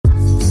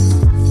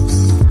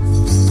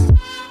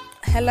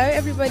Hello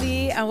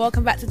everybody and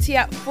welcome back to Tea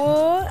at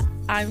 4.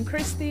 I'm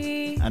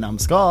Christy. And I'm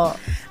Scott.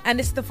 And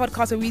this is the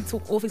podcast where we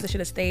talk all things that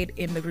should have stayed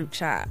in the group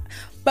chat.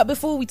 But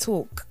before we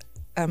talk,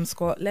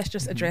 Scott, let's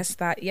just address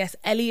that, yes,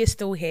 Ellie is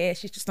still here.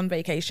 She's just on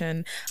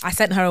vacation. I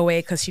sent her away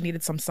because she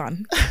needed some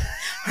sun.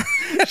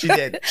 She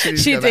did.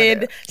 She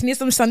did. She needs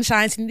some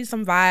sunshine. She needed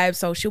some vibes.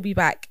 So she'll be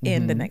back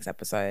in the next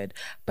episode.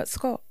 But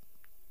Scott,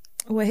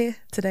 we're here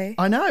today.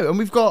 I know. And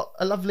we've got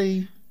a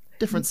lovely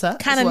different set.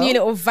 Kind of new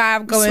little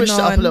vibe going Switched on.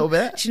 it up a little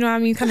bit. Do you know what I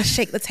mean? Kind of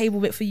shake the table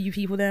a bit for you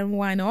people then.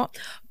 Why not?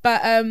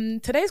 But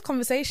today's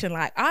conversation,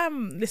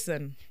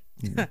 listen.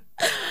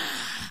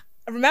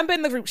 Remember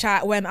in the group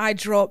chat when I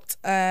dropped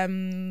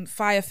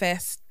Fyre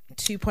Fest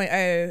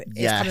 2.0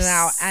 is coming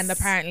out, and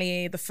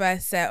apparently the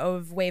first set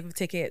of wave of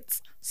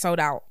tickets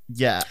sold out.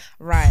 Yeah.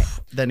 Right.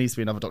 There needs to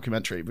be another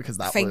documentary because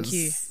that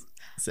was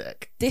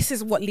sick. This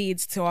is what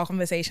leads to our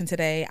conversation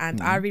today, and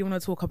I really want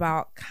to talk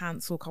about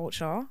cancel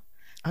culture.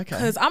 Okay.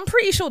 Because I'm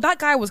pretty sure that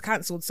guy was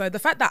cancelled. So the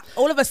fact that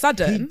all of a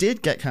sudden... He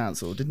did get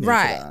cancelled, didn't he?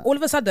 Right. For that? All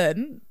of a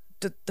sudden,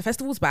 the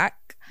festival's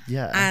back.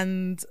 Yeah.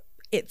 And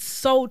it's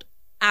sold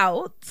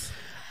out.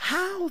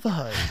 How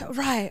though?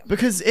 Right.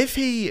 Because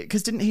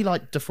didn't he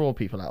like defraud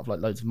people out of like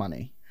loads of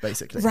money,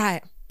 basically?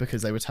 Right.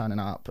 Because they were turning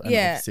up and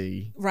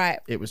obviously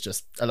it was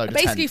just a load of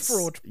basically tents.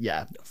 Fraud.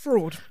 Yeah.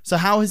 Fraud. So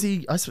how has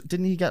he,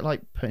 didn't he get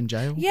like put in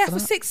jail? Yeah, for for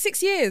that?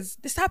 six years.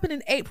 This happened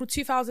in April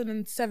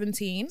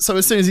 2017. So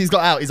as soon as he's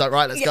got out, he's like,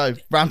 right, let's go.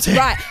 Round two.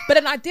 Right.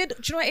 But then do you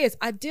know what it is?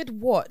 I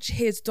did watch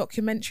his not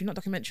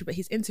documentary, but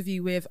his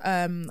interview with,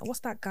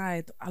 what's that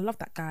guy? I love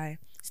that guy.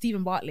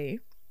 Stephen Bartley.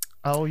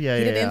 Oh, yeah,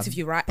 He did the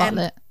interview, right?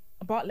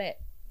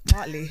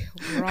 Bartley.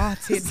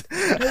 Rotted.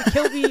 Don't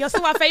kill me. You're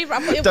still my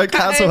favourite. Don't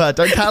cancel her.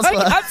 Don't cancel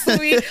her. Cancel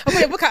me. I'll put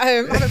your book at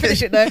home. I haven't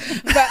finished it though.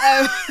 But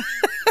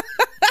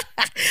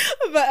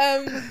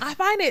I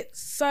find it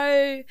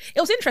it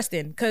was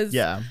interesting because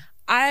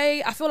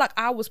I feel like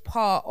I was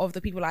part of the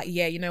people like,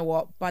 yeah, you know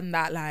what, bun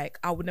that, like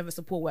I would never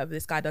support whatever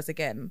this guy does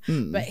again.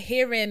 But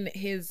hearing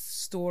his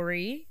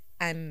story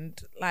and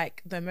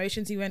like the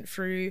emotions he went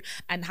through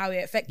and how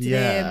it affected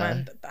him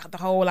and the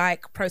whole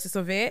like process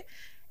of it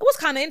was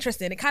kind of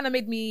interesting. It kind of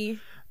made me...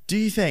 Do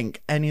you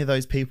think any of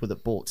those people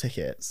that bought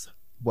tickets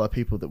were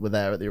people that were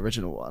there at the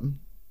original one?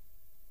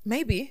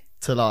 Maybe.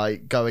 To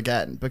like go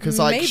again? Because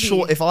like,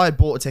 sure, if I had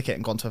bought a ticket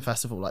and gone to a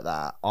festival like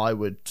that, I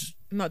would...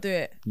 Not do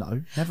it.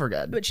 No, never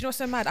again. But you know what's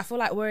so mad? I feel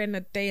like we're in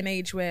a day and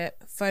age where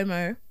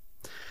FOMO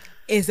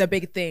is a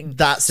big thing.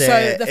 That's it.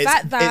 So the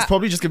fact that... It's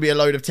probably just going to be a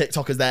load of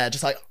TikTokers there,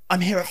 just like,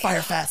 I'm here at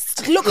Fyre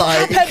Fest. Look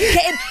what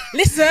happened.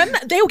 Listen,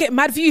 they'll get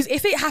mad views.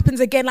 If it happens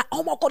again, like,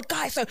 oh my God,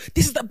 guys, so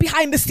this is the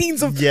behind the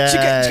scenes of... Yeah, do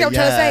you get what I'm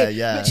trying to say?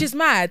 yeah. Which is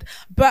mad.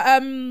 But I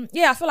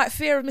feel like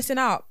fear of missing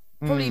out.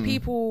 Probably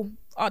people...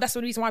 Oh, that's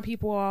the reason why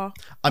people are...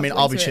 I mean,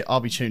 I'll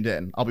be tuned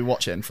in. I'll be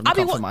watching from the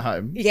comfort of my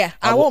home. Yeah,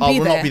 I will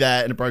not be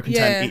there in a broken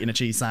tent eating a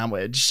cheese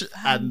sandwich.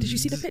 And did you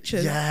see the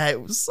pictures? Yeah, it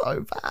was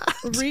so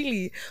bad.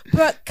 Really?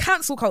 But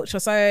cancel culture.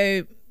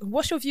 So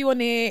what's your view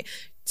on it?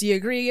 Do you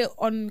agree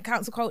on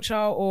cancel culture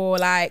or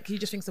like you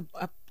just think it's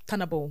a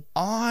ton of bull?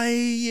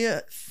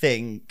 I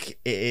think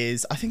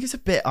it's a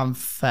bit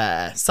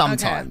unfair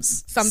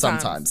sometimes. Okay.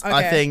 Sometimes. Okay.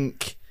 I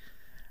think,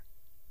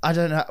 I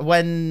don't know,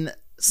 when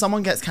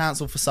someone gets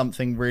cancelled for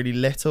something really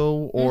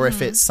little, or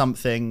if it's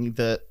something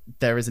that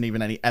there isn't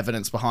even any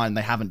evidence behind,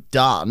 they haven't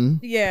done.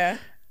 Yeah.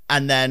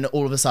 And then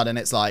all of a sudden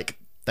it's like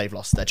they've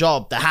lost their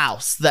job, their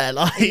house, their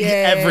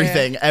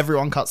everything.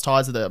 Everyone cuts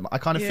ties with them. I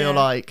kind of feel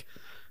like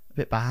a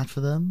bit bad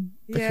for them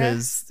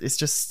because it's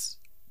just,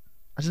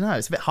 I don't know,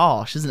 it's a bit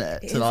harsh, isn't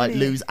it? To like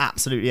lose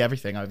absolutely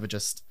everything over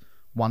just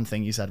one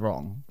thing you said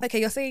wrong. Okay,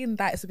 you're saying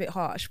that it's a bit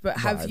harsh, but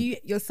have you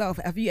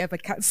ever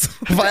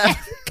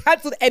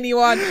cancelled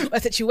anyone, a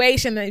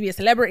situation, maybe a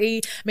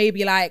celebrity,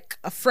 maybe like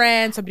a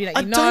friend, somebody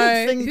that you know?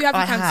 I don't think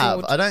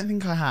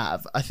I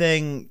have. I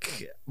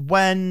think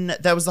when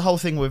there was the whole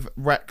thing with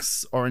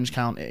Rex Orange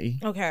County,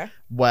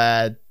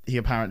 where he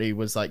apparently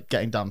was like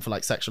getting done for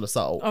like sexual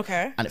assault,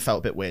 and it felt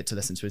a bit weird to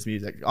listen to his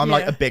music. I'm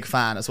like a big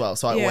fan as well,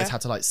 so I always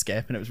had to like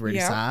skip, and it was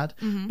really sad.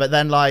 But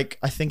then like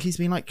I think he's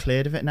been like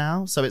cleared of it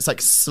now, so it's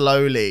like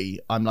slowly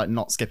I'm like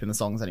not skipping the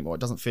songs anymore.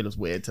 It doesn't feel as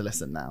weird to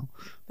listen now.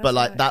 But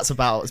like that's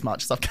about as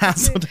much as I've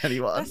cancelled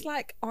anyone. That's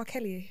like R.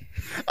 Kelly.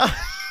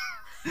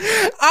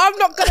 I'm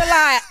not gonna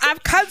lie,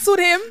 I've cancelled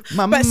him.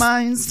 My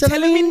mind's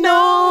telling me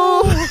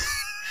no.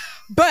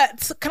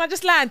 But can I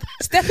just land?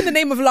 Step in the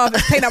Name of Love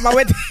is playing at my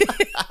wedding.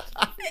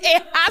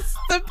 It has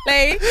to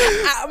play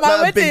at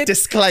my wedding. Big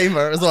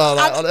disclaimer as well.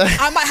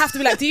 I might have to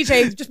be like,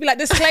 DJ, just be like,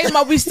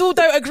 disclaimer, we still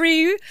don't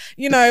agree,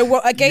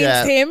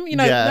 against him.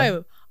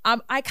 No.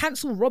 I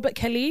cancel Robert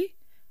Kelly,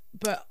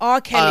 but R.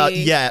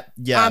 Kelly,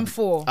 I'm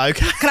for.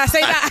 Okay. Can I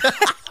say that?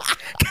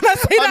 Can I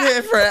say that? I'm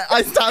here for it.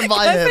 I stand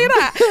by him. Can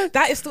I say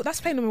that?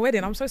 That's playing at my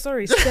wedding. I'm so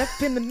sorry. Step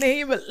in the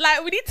name of,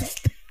 like, we need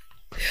to...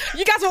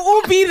 You guys will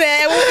all be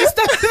there. We'll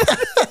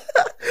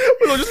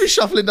We'll just be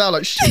shuffling down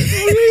like shit.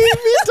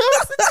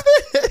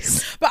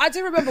 But I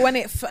do remember when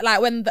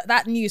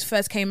that news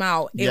first came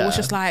out. It was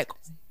just like,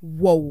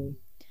 whoa.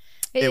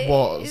 It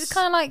was. It's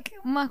kind of like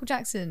Michael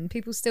Jackson.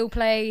 People still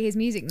play his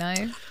music now.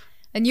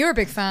 And you're a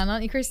big fan,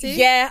 aren't you, Christy?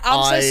 Yeah,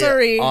 I'm so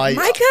sorry.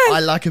 Michael! I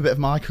like a bit of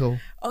Michael.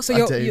 Oh,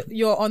 so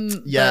you're on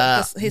his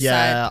side?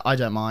 Yeah, I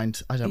don't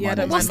mind. I don't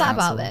mind. What's that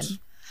about then?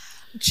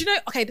 Do you know,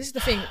 okay, this is the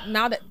thing.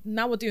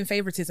 Now we're doing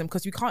favoritism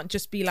because we can't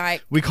just be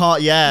like... We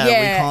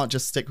can't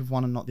just stick with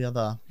one and not the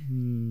other.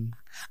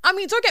 I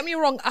mean, don't get me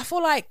wrong. I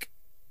feel like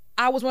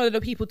I was one of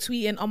the people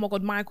tweeting, "Oh my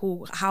God,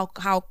 Michael, how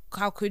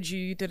could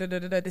you,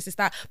 this is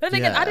that." But then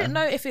again, I didn't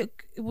know if it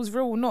was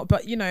real or not.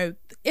 But, you know,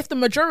 if the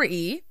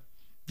majority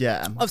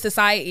of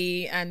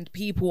society and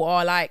people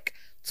are like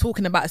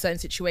talking about a certain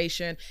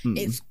situation,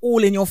 it's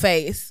all in your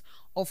face.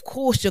 Of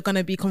course, you're going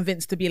to be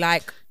convinced to be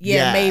like,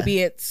 maybe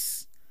it's...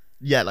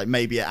 Yeah, like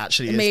maybe it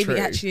actually is true. Maybe it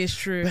actually is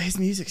true. But his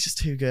music's just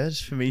too good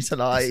for me to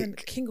like... Listen,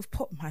 King of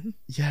Pop, man.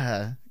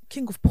 Yeah.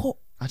 King of Pop.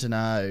 I don't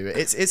know.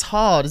 It's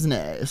hard, isn't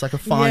it? It's like a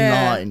fine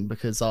line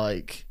because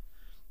like...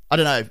 I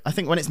don't know. I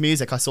think when it's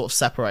music, I sort of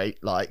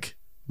separate like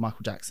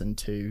Michael Jackson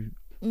to...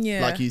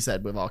 like you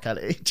said with R.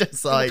 Kelly.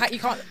 Just like... You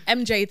can't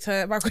MJ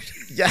to Michael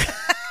Yeah.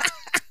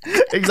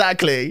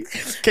 Exactly.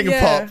 King of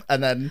Pop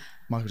and then...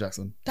 Michael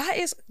Jackson. That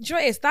is, do you know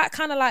what it is? That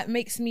kind of like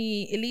makes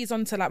me, it leads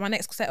on to like my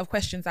next set of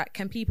questions, like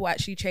can people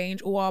actually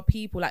change, or are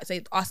people, like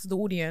say us the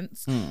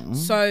audience,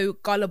 so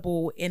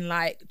gullible in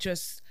like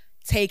just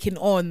taking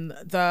on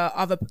the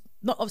other,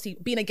 not obviously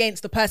being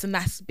against the person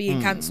that's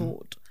being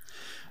cancelled?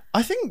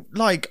 I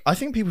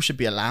think people should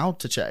be allowed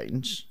to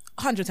change.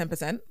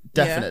 110%.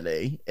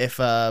 Definitely. Yeah. If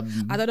I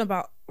don't know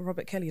about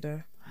Robert Kelly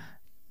though.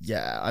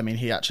 Yeah, I mean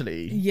he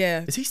actually...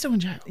 Yeah. Is he still in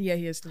jail? Yeah,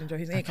 he is still in jail.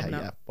 He ain't coming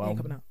out. Well, he ain't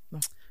coming out. No.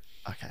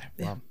 Okay,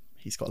 well,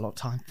 he's got a lot of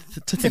time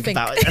to think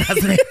about it,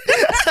 hasn't he?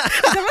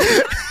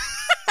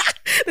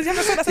 Does he have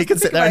a song that he can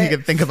sit there and he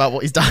can think about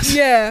what he's done.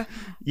 Yeah.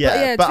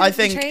 But I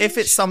think if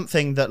it's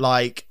something that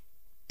like,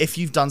 if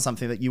you've done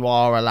something that you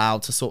are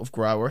allowed to sort of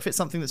grow, or if it's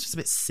something that's just a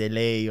bit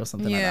silly or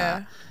something like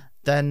that,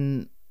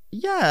 then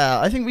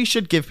I think we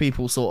should give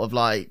people sort of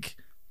like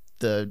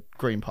the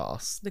green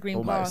pass. The green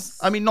almost. pass.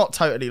 I mean, not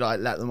totally like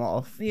let them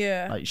off.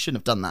 Yeah. Like you shouldn't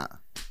have done that.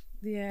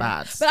 Yeah.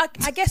 Bad. But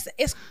I guess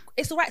it's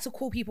all right to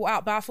call people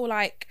out, but I feel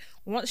like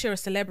once you're a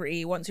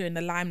celebrity, once you're in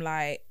the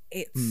limelight,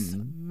 it's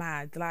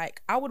mad.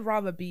 Like I would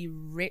rather be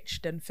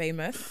rich than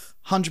famous.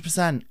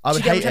 100%. I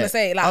would hate it. Do you get what I'm trying to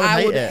say? Like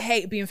I would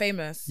hate being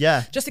famous.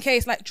 Yeah. Just in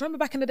case, like, do you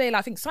remember back in the day? Like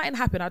I think something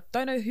happened. I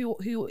don't know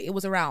who it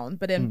was around,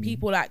 but then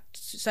people like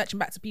searching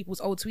back to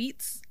people's old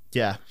tweets.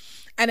 Yeah.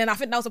 And then I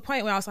think that was a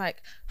point where I was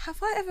like, have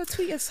I ever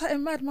tweeted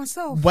something mad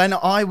myself? When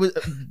I was,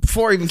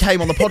 before I even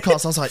came on the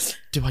podcast, I was like,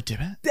 do I do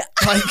it?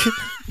 Like,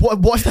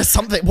 what if there's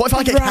something? What if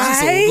I get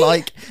cancelled?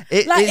 Like,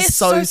 it's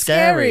so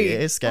scary.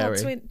 It is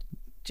scary.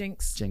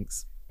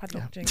 Jinx.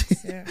 Padlock, yeah.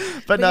 Jinx. Yeah.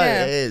 But no,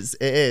 it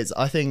is.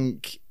 I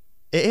think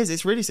it is.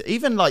 It's really,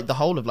 even like the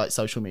whole of like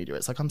social media,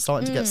 it's like I'm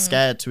starting to get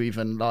scared to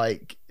even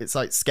like, it's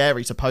like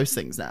scary to post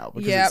things now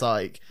because it's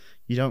like,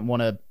 you don't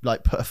want to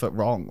like put a foot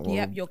wrong or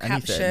your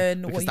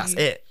caption, because that's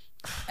it.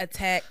 A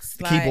text,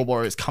 the keyboard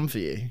warriors come for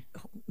you.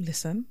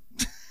 Listen,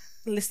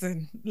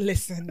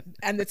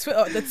 and the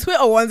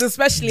Twitter ones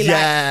especially, like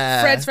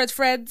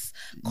Freds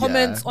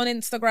comments on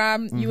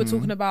Instagram. You were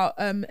talking about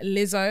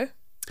Lizzo.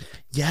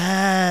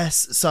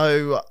 Yes.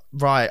 So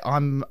right,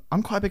 I'm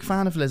quite a big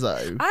fan of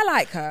Lizzo. I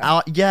like her.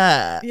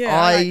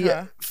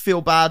 I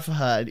feel bad for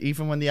her.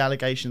 Even when the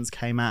allegations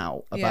came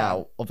out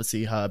about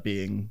obviously her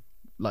being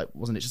like,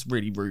 wasn't it just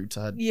really rude to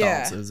her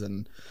dancers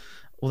and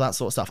all that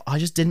sort of stuff. I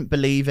just didn't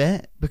believe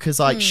it because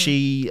like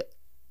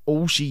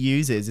all she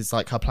uses is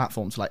like her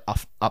platform to like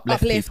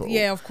uplift people.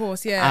 Yeah, of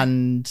course. Yeah.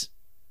 And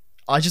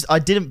I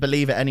didn't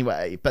believe it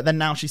anyway. But then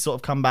now she's sort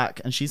of come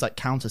back and she's like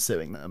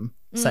countersuing them,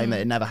 saying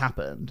that it never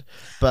happened.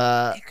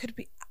 But it could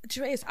be. Do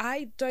you know what it is?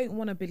 I don't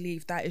want to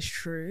believe that is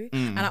true.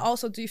 And I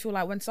also do feel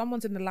like when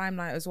someone's in the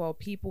limelight as well,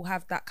 people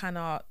have that kind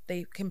of,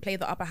 they can play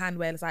the upper hand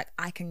where it's like,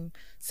 I can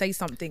say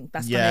something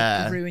that's going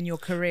to ruin your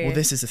career. Well,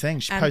 this is the thing.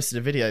 She posted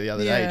a video the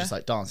other day just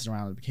like dancing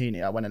around in a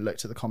bikini. I went and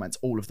looked at the comments.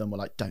 All of them were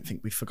like, don't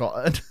think we've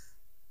forgotten.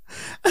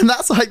 And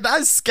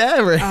that's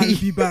scary. I'll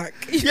be back.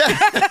 Yeah.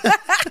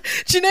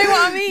 Do you know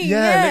what I mean?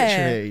 Yeah,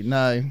 literally.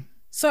 No.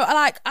 So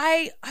like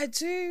I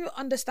do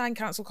understand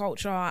cancel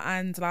culture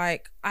and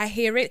like I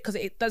hear it because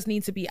it does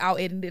need to be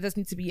outed and it does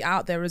need to be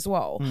out there as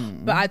well.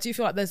 But I do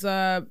feel like there's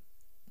a,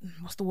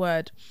 what's the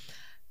word?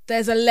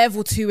 There's a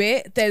level to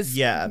it. There's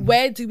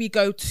where do we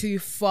go too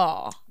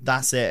far?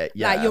 That's it.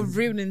 Yeah, like you're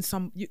ruining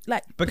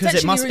because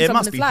it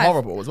must be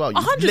horrible as well.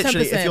 110%.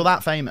 Literally, if you're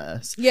that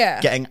famous,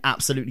 getting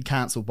absolutely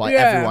cancelled by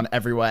everyone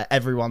everywhere,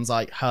 everyone's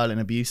like hurling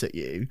abuse at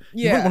you.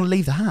 You wouldn't want to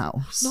leave the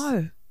house.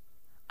 No.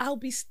 I'll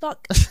be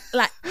stuck,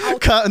 like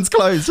curtains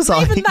closed. Just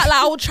even that, like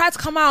I would try to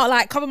come out,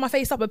 like cover my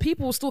face up, but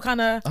people will still kind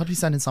of. I'd be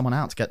sending someone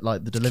out to get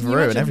like the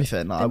Deliveroo and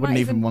everything. Like, I wouldn't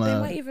even want to. They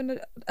might even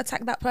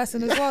attack that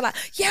person as well. Like,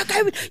 you're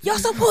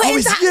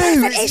supporting that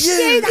person. It's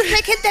you that's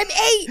making them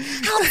eat.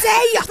 How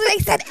dare you?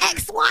 They said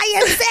X, Y,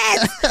 and Z.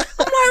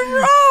 Am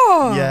I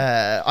wrong?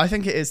 Yeah, I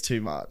think it is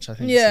too much. I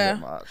think it's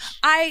too much.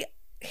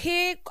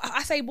 here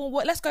I say, well,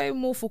 let's go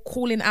more for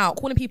calling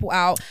people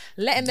out,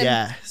 letting them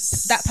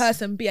that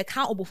person be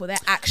accountable for their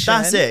actions.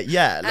 That's it,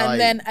 yeah. And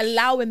then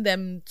allowing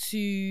them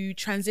to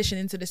transition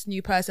into this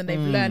new person they've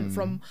learned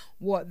from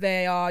what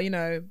they are,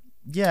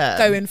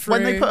 going through.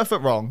 When they put a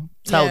foot wrong,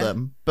 tell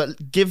them,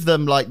 but give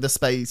them like the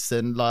space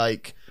and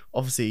like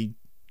obviously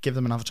give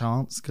them another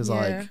chance, because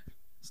like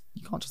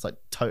you can't just like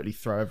totally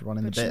throw everyone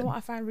in the bin. You know what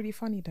I find really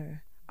funny though?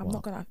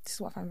 This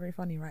is what I find very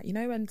funny, right? You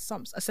know, when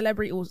a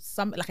celebrity or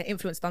like an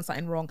influencer done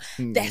something wrong,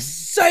 they're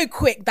so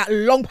quick, that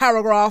long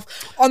paragraph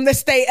on the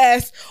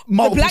status,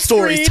 multiple the black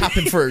stories screen,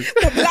 tapping through.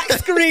 The black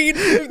screen,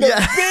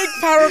 the big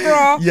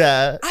paragraph.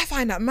 Yeah. I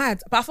find that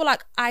mad. But I feel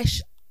like I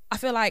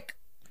feel like,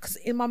 because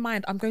in my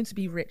mind, I'm going to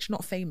be rich,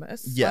 not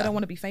famous. Yeah. I don't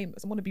want to be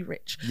famous. I want to be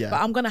rich. Yeah.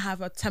 But I'm going to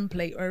have a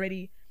template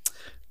already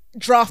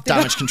drafted.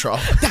 Damage control.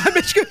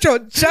 Damage control,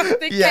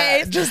 just in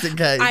case. Just in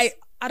case.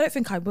 I don't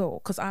think I will,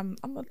 because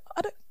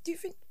do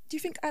you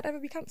think I'd ever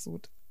be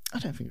cancelled? I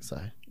don't think so.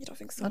 You don't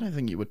think so? I don't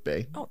think you would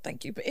be. Oh,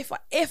 thank you. But if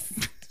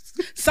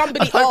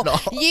somebody,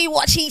 you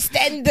watch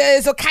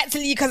EastEnders or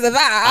cancel you because of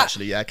that.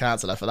 Actually, yeah,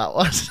 cancel her for that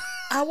one.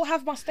 I will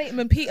have my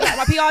statement, like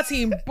my PR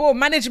team, boom,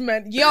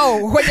 management,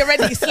 yo, when you're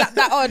ready, slap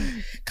that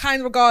on.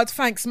 Kind regards,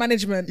 thanks,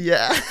 management.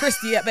 Yeah.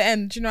 Christy at the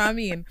end, do you know what I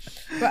mean?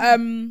 But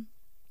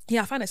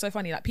yeah, I find it so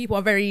funny. Like, people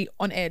are very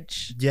on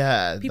edge.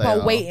 Yeah, people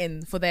are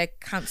waiting for their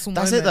cancel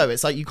moment. That's it though.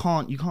 It's like you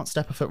can't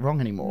step a foot wrong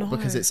anymore,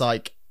 because it's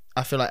like,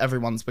 I feel like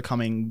everyone's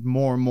becoming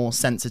more and more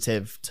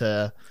sensitive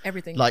to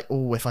everything. Like,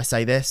 oh, if I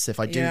say this,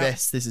 if I do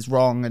this is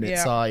wrong, and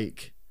it's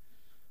like,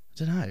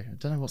 I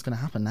don't know what's going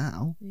to happen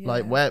now.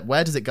 Like,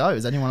 where does it go?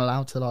 Is anyone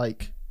allowed to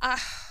like?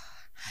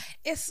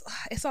 It's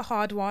a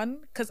hard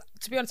one, because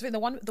to be honest with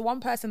you, the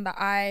one person that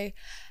I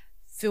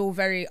feel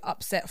very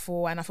upset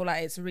for, and I feel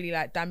like it's really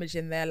like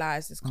damaging their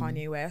lives, is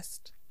Kanye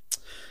West.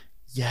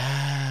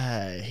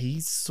 Yeah,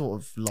 he's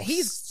sort of lost.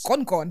 He's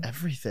gone.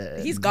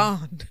 Everything. He's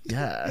gone.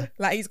 Yeah,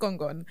 like he's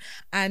gone.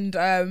 And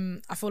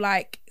I feel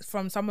like,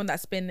 from someone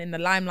that's been in the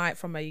limelight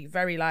from a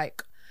very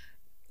like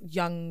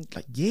young,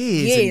 like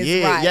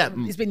years, right? Yeah,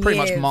 it's been pretty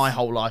years. much my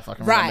whole life. I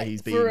can remember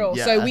he's been. For real.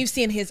 Yeah. So we've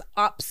seen his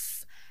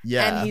ups,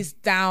 and his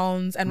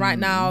downs, and right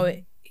now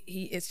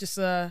it's just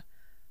a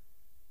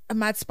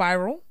mad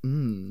spiral.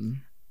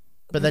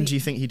 But then, do you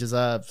think he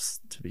deserves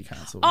to be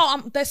cancelled?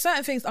 Oh, there's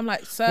certain things I'm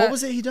like, sir. What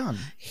was it he done?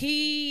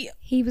 He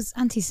was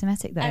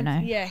anti-Semitic though, no?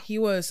 Yeah, he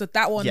was. So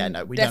that one, yeah,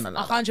 no, we don't know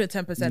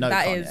 110%. No,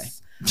 that Kanye.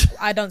 is,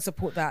 I don't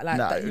support that. Like,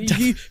 No,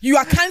 you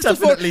are cancelled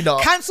for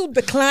not. cancelled,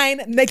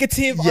 decline,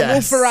 negative,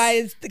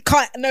 unauthorized,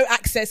 no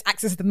access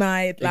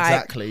denied. Like,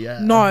 exactly.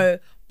 Yeah. No,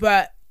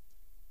 but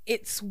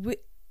it's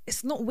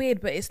not weird,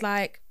 but it's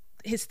like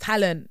his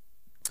talent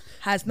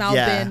has now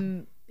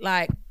been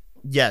like.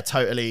 Yeah,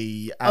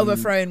 totally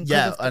overthrown.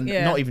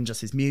 Not even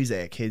just his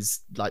music, his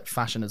like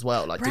fashion as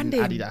well. Like,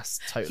 branding. Didn't Adidas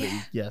totally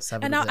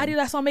sever? And now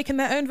Adidas are making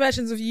their own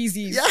versions of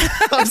Yeezys. Yeah,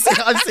 I've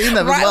seen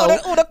them as well.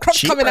 All the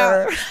crops coming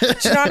out. Do you know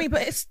what I mean?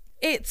 But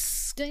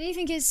it's. Don't you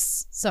think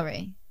it's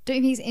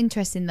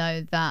interesting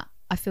though that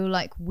I feel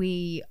like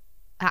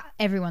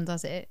everyone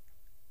does it,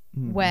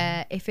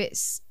 where if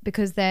it's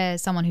because they're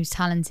someone who's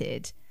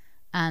talented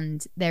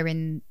and they're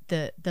in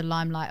the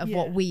limelight of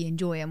what we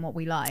enjoy and what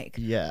we like,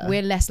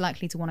 we're less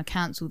likely to want to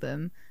cancel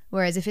them.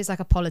 Whereas if it's like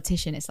a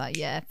politician, it's like,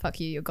 yeah, fuck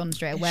you, you're gone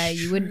straight away.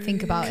 You wouldn't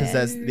think about it.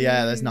 Because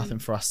there's nothing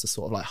for us to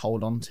sort of like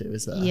hold on to,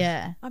 is there?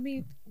 Yeah. I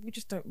mean, we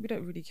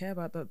don't really care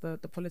about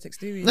the politics,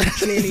 do we?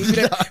 Clearly,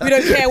 we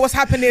don't care what's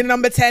happening in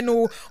number 10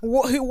 or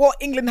what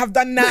England have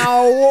done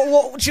now.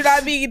 What do you know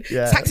what I mean?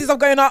 Yeah. Taxes are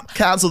going up.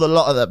 Cancelled a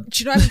lot of them.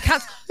 Do you know what I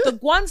mean? The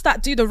ones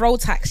that do the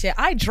road tax,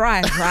 I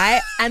drive,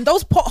 right? And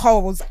those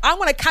potholes, I'm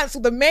gonna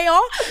cancel the mayor,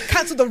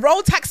 cancel the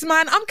road tax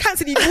man. I'm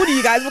cancelling all of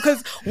you guys,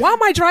 because why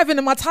am I driving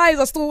and my tires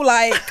are still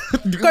like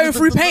going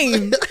through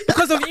pain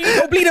because of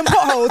your bleeding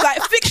potholes?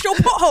 Like, fix your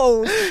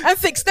potholes and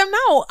fix them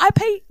now. I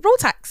pay road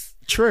tax.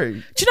 True. Do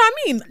you know what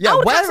I mean?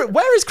 Yeah,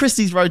 where is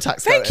Christie's road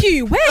tax going? Thank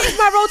you. Where is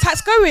my road tax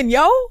going,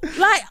 yo?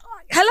 Like,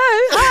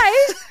 hello,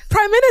 hi,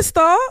 Prime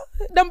Minister,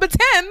 number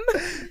 10.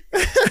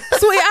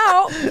 Sort it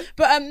out.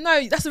 But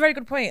no, that's a very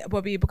good point,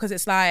 Bobby, because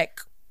it's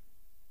like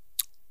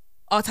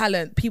our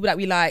talent, people that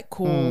we like,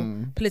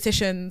 cool,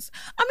 politicians.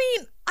 I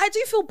mean, I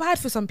do feel bad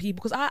for some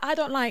people, because I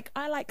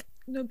like,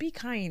 be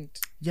kind.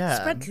 Yeah.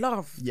 Spread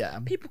love. Yeah.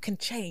 People can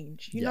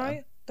change, you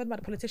know? Don't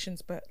matter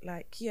politicians, but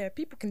like,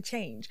 people can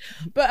change.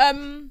 But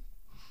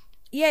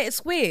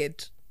it's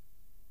weird.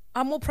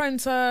 I'm more prone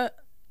to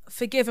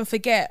forgive and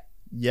forget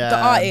the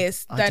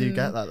artist than, I do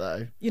get that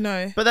though. You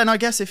know. But then I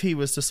guess if he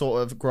was to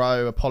sort of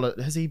grow,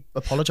 has he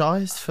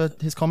apologised for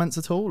his comments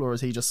at all, or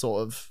is he just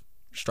sort of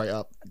straight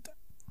up?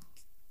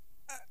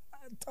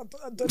 I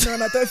don't know,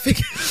 and I don't think.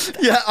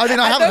 Yeah, I mean,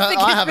 I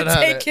haven't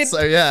heard it.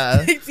 So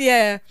yeah.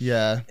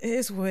 Yeah. It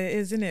is what it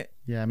is, isn't it?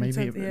 Yeah,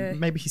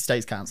 maybe he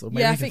stays cancelled.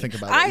 Maybe he can think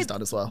about what he's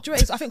done as well. Do you know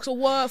what it is? I think so.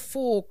 We're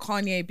for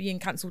Kanye being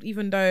cancelled,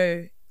 even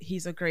though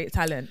he's a great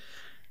talent.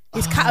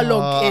 His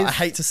catalogue is. I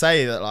hate to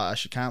say that, like, I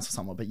should cancel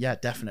someone, but yeah,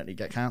 definitely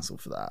get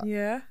cancelled for that.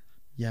 Yeah.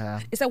 Yeah.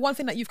 Is there one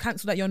thing that you've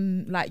cancelled that you're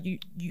like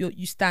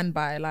you stand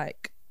by?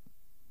 Like,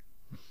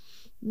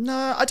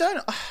 No, I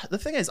don't. The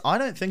thing is, I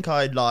don't think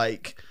I'd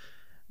like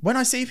when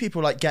I see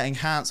people like getting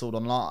cancelled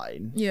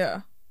online.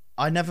 Yeah.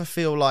 I never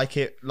feel like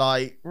it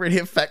like really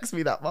affects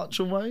me that much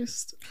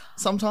almost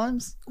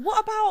sometimes.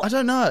 What about... I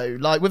don't know.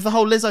 Like with the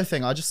whole Lizzo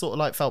thing, I just sort of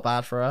like felt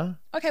bad for her.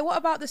 Okay, what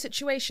about the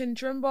situation?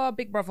 Do you remember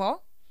Big Brother?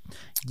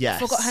 Yes. I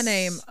forgot her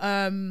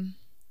name.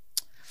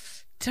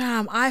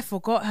 Damn, I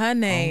forgot her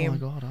name. Oh my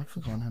God, I've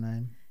forgotten her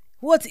name.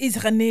 What is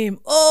her name?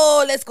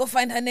 Oh, let's go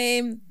find her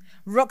name.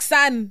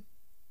 Roxanne.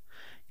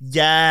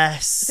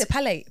 Yes. Is it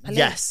Palais?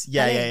 Yes.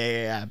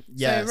 Yeah.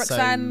 So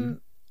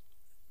Roxanne,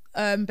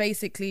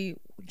 basically,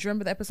 do you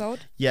remember the episode?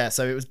 Yeah,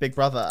 so it was Big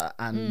Brother,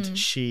 and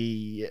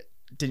she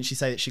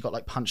say that she got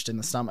like punched in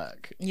the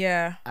stomach?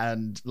 Yeah.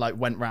 And like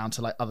went round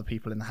to like other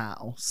people in the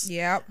house.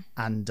 Yep.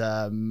 And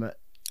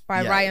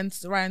by Ryan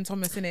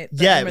Thomas, in it.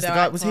 Yeah, it was the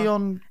guy. Was he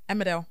on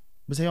Emmerdale?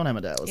 Was he on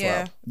Emmerdale as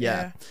well?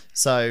 Yeah.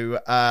 So,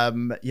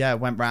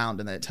 went round,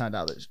 and then it turned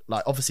out that,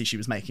 like, obviously she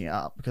was making it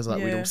up because,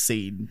 like, we'd all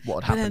seen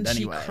what had happened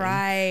anyway. She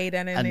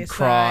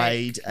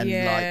cried, and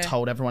like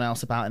told everyone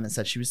else about it, and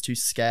said she was too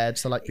scared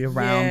to like be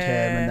around him,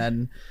 and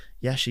then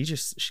she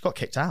got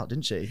kicked out,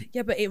 didn't she?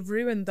 Yeah, but it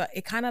ruined that.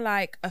 It kind of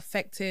like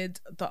affected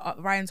the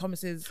Ryan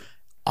Thomas's.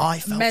 I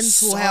felt mental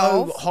so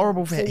health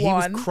horrible for him. He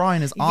was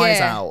crying his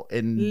eyes out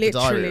in the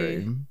diary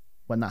room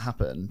when that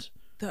happened.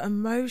 The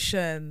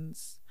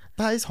emotions.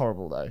 That is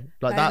horrible though.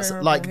 Like that's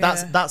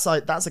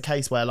a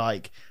case where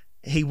like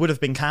he would have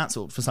been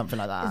cancelled for something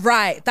like that.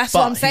 Right. That's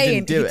what I'm saying.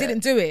 He didn't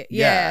do it.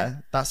 Yeah.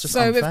 That's just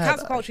so unfair, with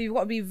cancel culture, you've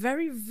got to be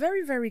very,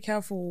 very, very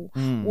careful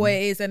what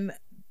it is and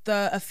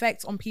the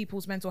effect on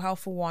people's mental health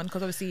for one,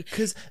 because obviously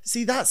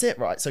that's it,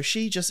 right? So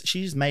she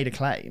just made a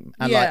claim,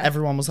 and like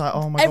everyone was like,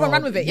 oh my god, everyone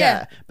ran with it.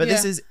 But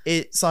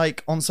it's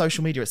like on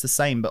social media it's the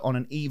same, but on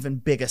an even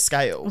bigger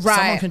scale. Right.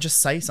 Someone can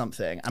just say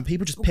something and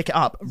people just pick it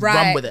up,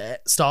 run with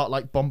it, start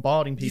like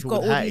bombarding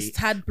people with hate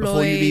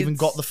before you've even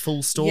got the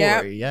full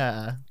story.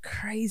 Yeah,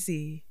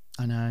 crazy.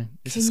 I know.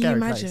 It's a scary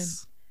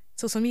place.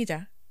 Social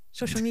media.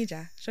 This world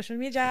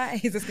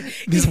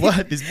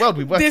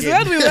we work in is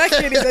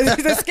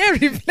a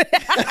scary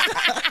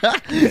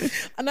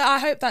place. And I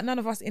hope that none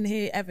of us in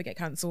here ever get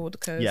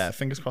cancelled.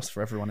 Fingers crossed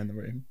for everyone in the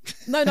room.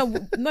 No,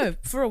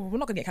 for real, we're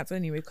not gonna get cancelled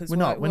anyway because we're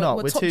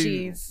top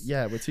G's.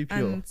 Yeah, we're too pure,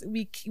 and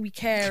we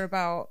care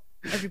about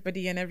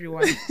everybody and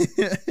everyone,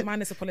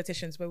 minus the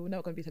politicians, but we're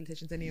not gonna be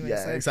politicians anyway.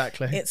 Yeah, so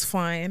exactly. It's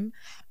fine.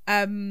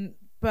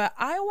 But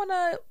I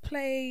wanna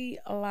play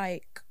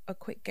like a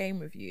quick game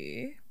with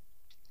you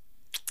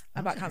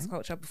about cancel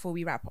culture before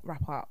we wrap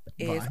up.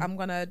 I'm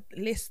gonna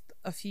list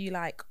a few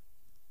like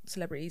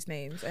celebrities'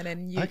 names, and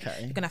then you're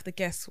gonna have to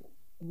guess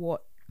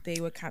what they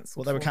were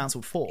cancelled. What they were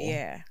cancelled for?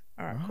 Yeah.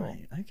 All right. Cool.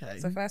 Okay.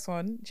 So first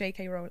one,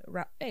 J.K. Rowling.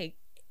 Hey,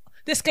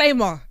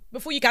 disclaimer: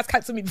 before you guys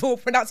cancel me for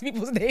pronouncing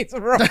people's names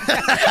wrong,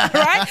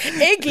 right?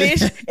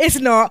 English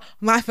is not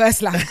my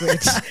first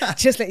language.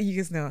 Just let you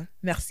guys know.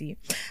 Merci.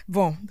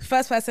 Bon,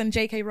 first person,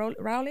 J.K.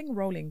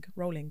 Rowling.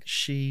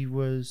 She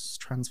was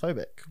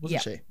transphobic,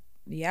 wasn't she?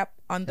 Yep.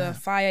 Under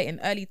fire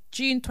in early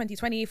June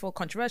 2020 for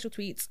controversial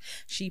tweets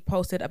she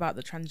posted about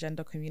the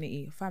transgender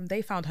community. Fam,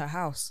 they found her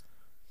house.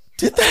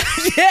 Did they?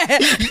 Yeah,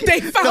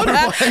 they found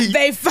her.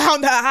 They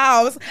found her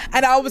house,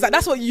 and I was like,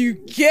 "That's what you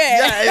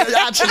get." Yeah, it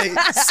actually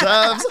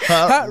serves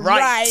her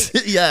right.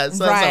 Yeah, serves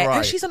her right.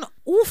 And she's an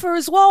author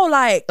as well.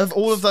 Like of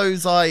all of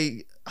those,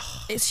 like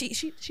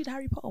she's the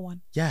Harry Potter one.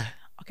 Yeah.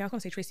 Okay, I was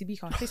gonna say Tracy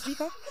Beaker. Tracy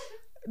Beaker?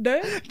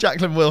 No.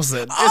 Jacqueline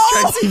Wilson.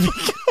 It's Tracy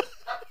Beaker.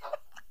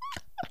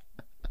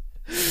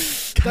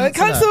 Don't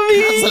cancel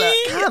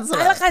me. Cancel it.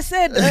 Like I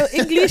said,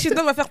 English is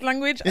not my first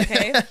language.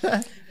 Okay.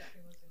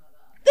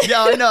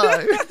 Yeah, I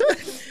know.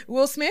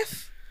 Will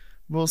Smith.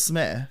 Well,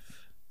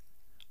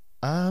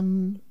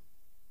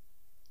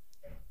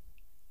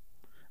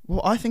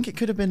 I think it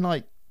could have been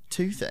like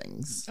two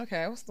things.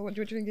 Okay, what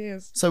do you think it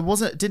is? So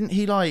was it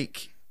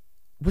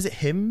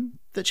him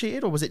that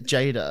cheated, or was it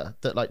Jada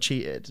that like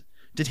cheated?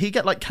 Did he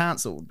get like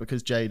cancelled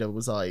because Jada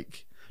was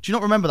like, do you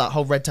not remember that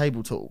whole Red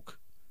Table talk?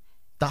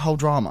 That whole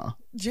drama.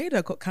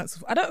 Jada got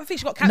cancelled. I don't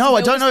think she got cancelled. No,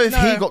 I don't know if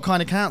he got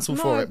kind of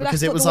cancelled for it,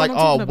 because it was like,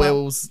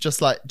 Will's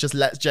just lets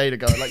Jada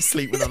go and like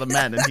sleep with other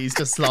men, and he's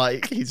just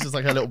like a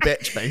little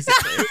bitch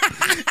basically.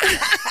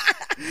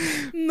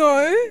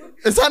 No.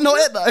 Is that not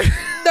it though?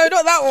 No,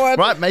 not that one.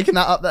 Right, making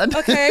that up then.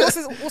 Okay,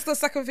 what's the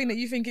second thing that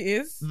you think it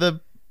is? The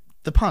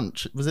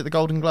punch. Was it the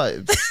Golden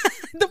Globes?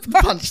 the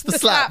punch, the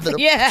slap.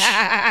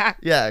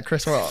 Yeah,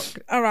 Chris Rock.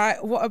 All right,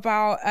 what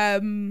about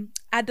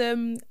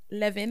Adam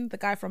Levine, the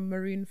guy from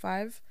Maroon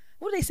 5?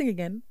 What do they sing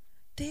again?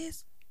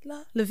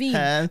 Levine.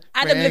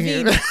 Adam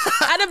Levine.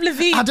 Adam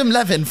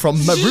Levine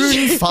from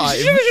Maroon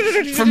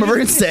 5. From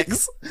Maroon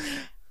 6.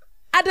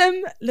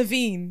 Adam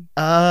Levine.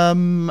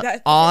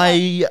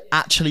 I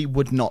actually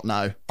would not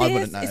know. I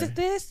wouldn't know. Is it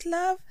this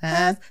love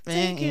has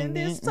taken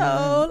this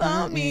toll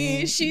on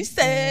me? She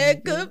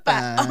said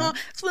goodbye.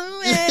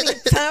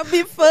 Time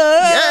before.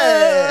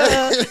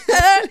 Yeah.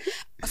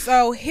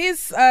 So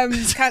his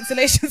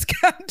cancellation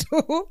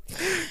scandal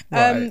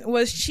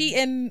was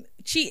a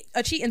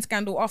cheating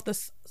scandal after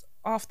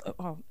after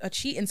a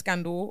cheating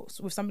scandal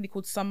with somebody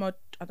called Summer.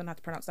 I don't know how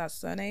to pronounce that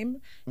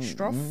surname.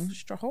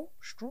 Stroho,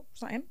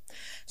 something.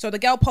 So the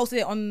girl posted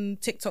it on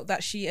TikTok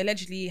that she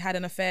allegedly had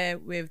an affair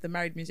with the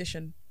married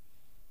musician.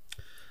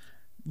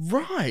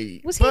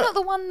 Right. Was he not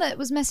the one that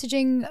was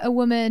messaging a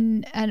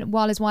woman and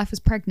while his wife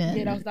was pregnant?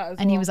 Yeah, that was that as well.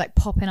 And he was like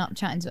popping up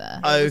chatting to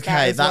her.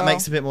 Okay, that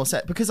makes a bit more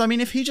sense. Because I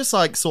mean, if he just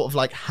like sort of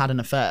like had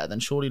an affair, then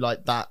surely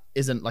like that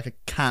isn't like a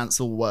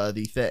cancel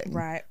worthy thing.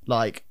 Right.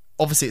 Like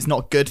obviously it's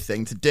not a good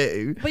thing to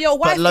do. But your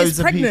wife loads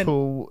is pregnant. Of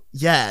people,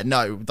 yeah,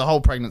 no, the whole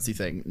pregnancy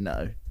thing,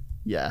 no.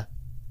 Yeah.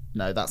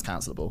 No, that's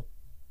cancelable.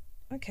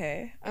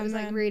 Okay. It was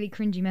like really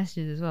cringy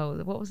messages as well.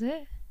 What was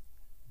it?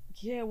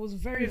 Yeah, it was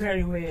very,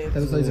 very weird.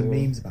 There was loads of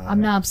memes about it. I'm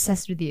now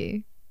obsessed with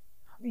you.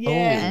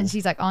 Yeah. And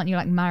she's like, aren't you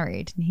like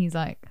married? And he's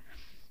like,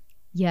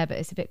 yeah, but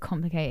it's a bit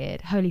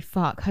complicated. Holy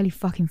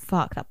fucking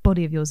fuck. That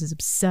body of yours is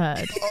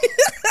absurd.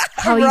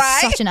 How are you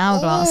such an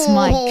hourglass?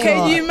 My God.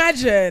 Can you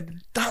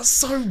imagine? That's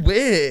so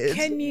weird.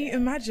 Can you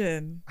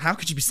imagine? How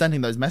could you be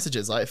sending those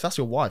messages? Like, if that's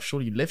your wife,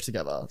 surely you live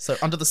together. So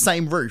under the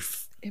same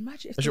roof.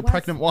 Imagine if as your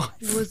pregnant wife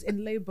was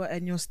in labour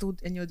and you're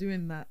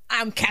doing that.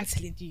 I'm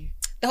cancelling you.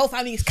 The whole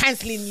family is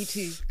cancelling you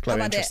too. Chloe,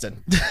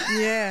 interesting.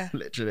 Yeah.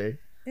 Literally.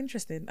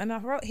 Interesting. And I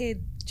wrote here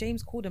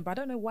James Corden, but I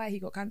don't know why he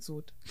got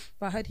cancelled.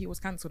 But I heard he was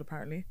cancelled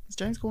apparently. Is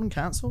James Corden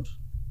cancelled?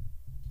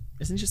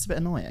 Isn't he just a bit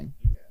annoying?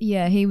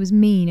 Yeah, he was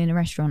mean in a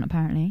restaurant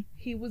apparently.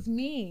 He was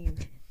mean.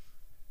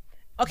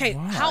 Okay,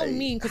 Right. how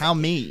mean? How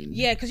mean?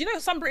 Yeah, because you know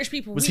some British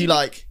people... Was he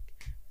like...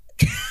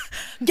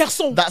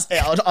 Garçon. That's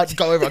it. I'd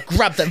go over, I'd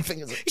grab them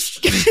fingers.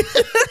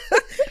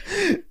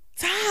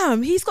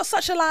 Damn, he's got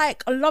such a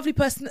lovely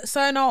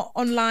persona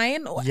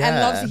online and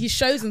loves his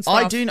shows and stuff.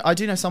 I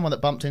do know someone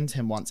that bumped into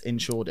him once in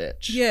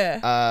Shoreditch.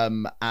 Yeah.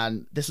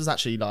 And this was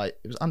actually it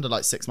was under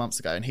 6 months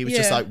ago, and he was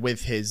just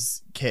with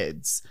his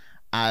kids,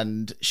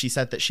 and she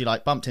said that she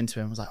bumped into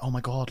him and was like, oh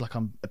my God,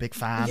 I'm a big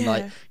fan.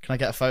 Yeah. Can I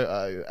get a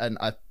photo? And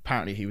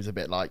apparently he was a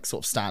bit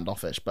sort of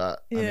standoffish,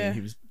 but I mean,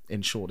 he was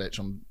in Shoreditch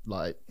on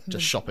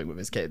just shopping with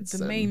his kids.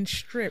 The main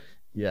strip.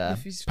 Yeah.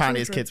 Apparently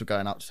his kids were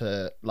going up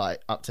to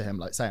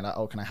him saying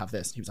oh, can I have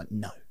this? And he was like,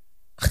 no.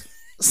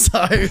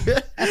 So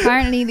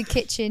apparently the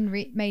kitchen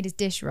made his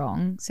dish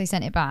wrong, so he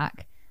sent it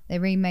back. They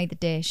remade the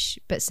dish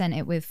but sent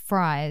it with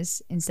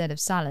fries instead of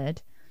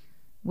salad,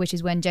 which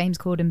is when James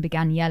Corden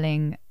began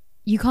yelling,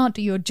 you can't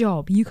do your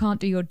job,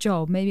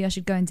 maybe I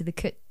should go into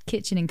the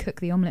kitchen and cook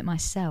the omelette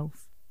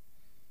myself.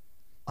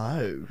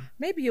 Oh.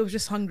 Maybe he was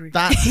just hungry.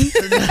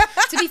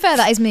 To be fair,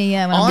 that is me,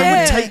 yeah.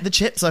 I would take the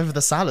chips over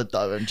the salad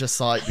though and just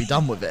be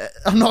done with it.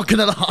 I'm not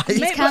gonna lie.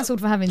 He's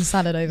cancelled for having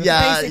salad over.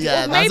 Yeah,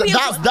 yeah.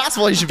 That's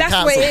what you should be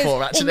cancelled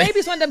for, actually. Or maybe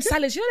it's one of them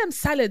salads. You know them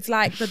salads,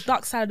 like the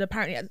duck salad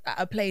apparently at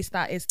a place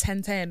that is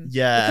 10-10.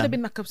 Yeah. It could have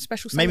been a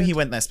special salad. Maybe he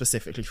went there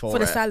specifically for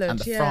the salad. And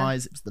the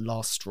fries, it was the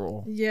last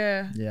straw.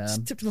 Yeah. Yeah.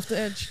 Just tipped him off the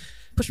edge.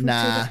 Pushed him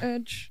off the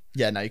edge.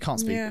 Yeah, no, you can't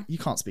speak. Yeah. You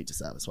can't speak to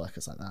service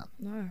workers like that.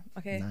 No.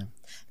 Okay. No.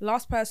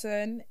 Last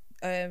person,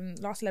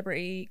 last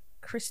celebrity,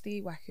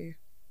 Christy Waku.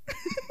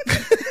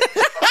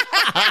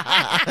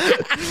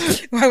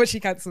 Why was she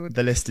cancelled?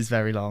 The list is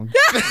very long.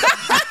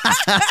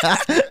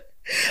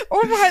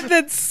 All right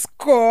then,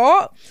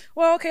 Scott.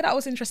 Well, okay, that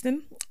was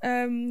interesting.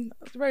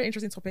 Very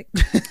interesting topic.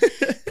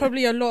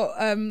 Probably a lot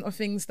of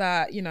things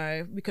that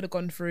we could have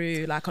gone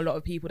through. A lot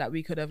of people that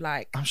we could have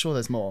I'm sure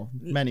there's more.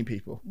 Many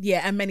people.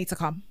 Yeah, and many to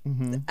come.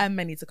 Mm-hmm. And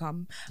many to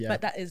come. Yeah.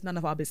 But that is none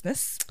of our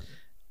business.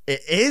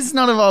 It is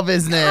none of our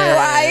business.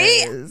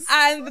 Right.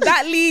 And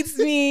that leads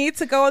me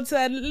to go on to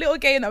a little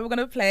game that we're going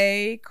to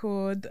play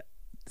called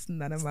It's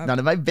None of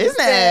My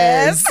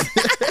Business.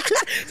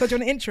 So do you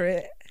want to intro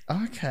it?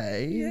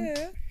 Okay.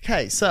 Yeah.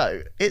 Okay,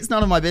 so It's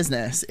None of My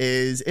Business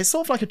it's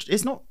sort of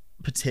it's not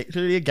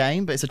particularly a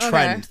game, but it's a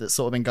trend that's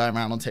sort of been going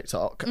around on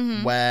TikTok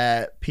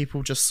where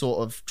people just sort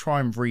of try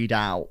and read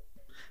out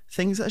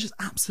things that are just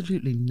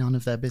absolutely none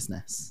of their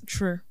business.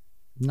 True.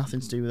 Nothing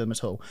to do with them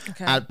at all.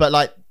 Okay.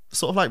 But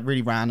sort of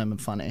really random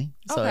and funny.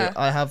 So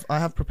I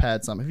have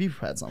prepared some. Have you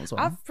prepared some as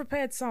well? I've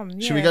prepared some.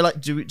 Yeah. Should we go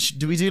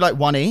do we do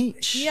one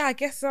each? Yeah, I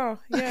guess so.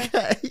 Yeah.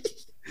 Okay.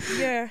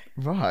 Yeah.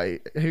 Right.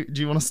 Do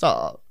you want to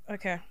start?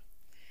 Okay.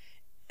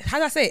 How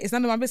do I say it? It's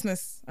none of my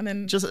business. And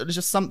then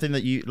just something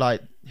that you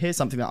here's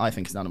something that I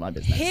think is none of my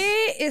business.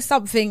 Here is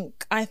something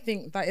I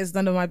think that is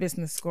none of my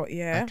business, Scott.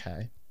 Yeah.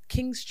 Okay.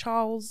 King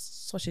Charles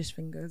sausage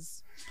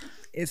fingers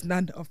is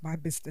none of my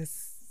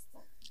business.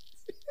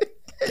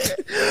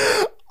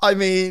 I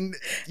mean,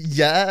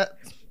 yeah.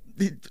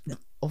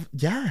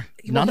 Yeah.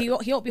 He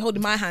won't be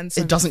holding my hand.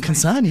 So it doesn't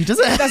concern you, does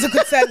it? It doesn't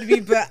concern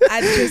me, but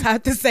I just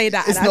have to say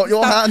that. It's not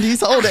your hand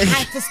he's holding. I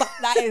have to stop.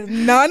 That is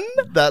none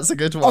That's a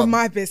good one. of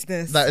my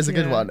business. That is a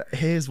good one.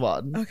 Here's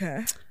one.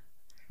 Okay.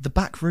 The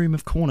back room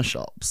of corner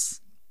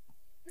shops.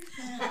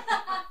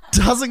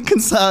 Doesn't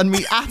concern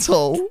me at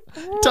all.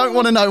 Don't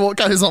want to know what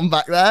goes on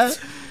back there.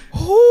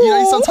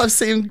 You sometimes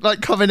see him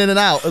coming in and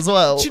out as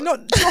well. Do you know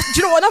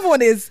what another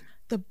one is?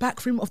 The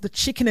back room of the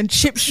chicken and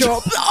chip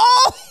shop.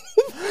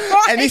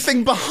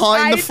 Anything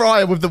behind the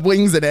fryer with the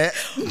wings in it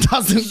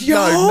doesn't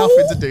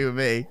nothing to do with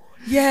me.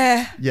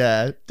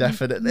 Yeah,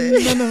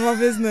 definitely. None of our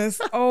business.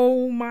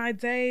 Oh my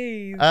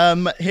days.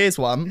 Here's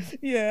one.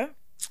 Yeah.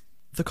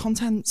 The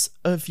contents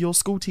of your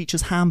school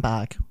teacher's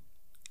handbag.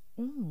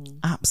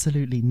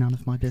 Absolutely none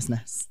of my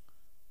business.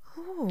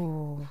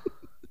 Ooh.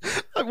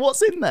 Like,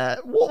 what's in there?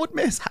 What would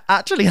Miss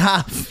actually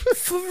have?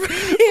 For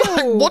real?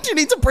 Like, what do you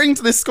need to bring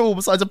to this school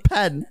besides a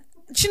pen?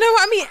 Do you know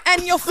what I mean?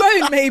 And your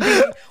phone,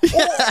 maybe.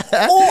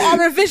 Or our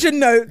revision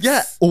notes.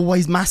 Yeah,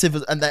 always massive,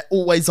 and they're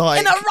always like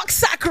in a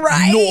rucksack,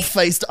 right? North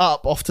faced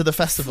up off to the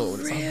festival.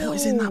 It's like, what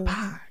is in that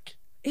bag?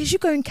 Is you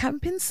going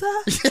camping,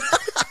 sir?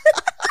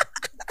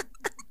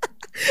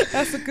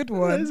 That's a good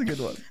one. That is a good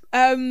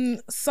one.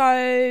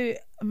 So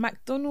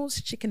McDonald's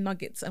chicken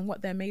nuggets and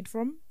what they're made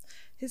from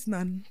is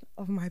none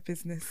of my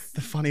business.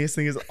 The funniest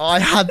thing is I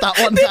had that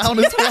one down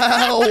as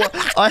well.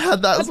 I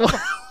had that as well.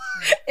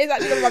 It's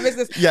actually none of my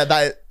business.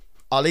 Yeah,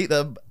 I'll eat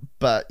them,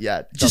 but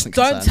yeah, just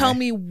don't tell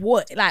me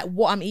what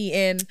I'm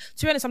eating. To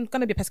be honest, I'm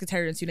gonna be a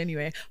pescatarian soon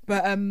anyway.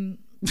 But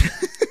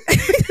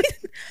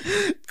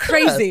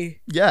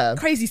crazy, yeah,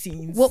 crazy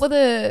scenes. What were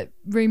the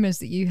rumors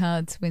that you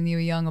had when you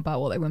were young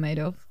about what they were made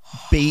of?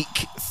 Beak,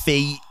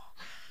 feet,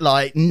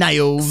 like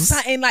nails.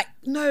 Something like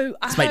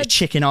it's made of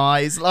chicken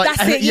eyes. Like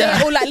that's it,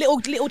 yeah. Or like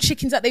little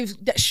chickens that they've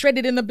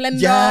shredded in the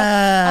blender. Yeah,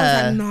 I was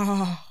like,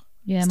 no.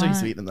 Yeah, still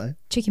used to eat them though.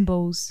 Chicken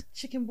balls.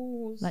 Chicken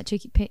balls. Like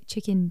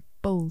chicken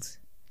balls.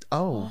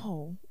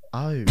 Oh.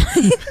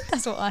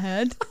 That's what I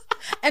heard.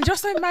 And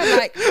just so mad,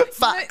 like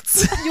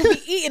facts. You'll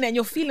be eating it and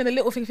you're feeling a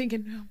little thing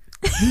thinking,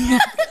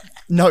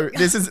 no,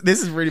 this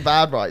is really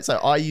bad, right? So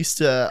I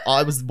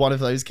was one of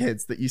those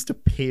kids that used to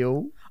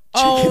peel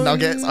chicken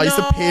nuggets. I used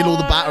to peel all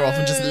the batter off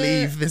and just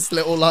leave this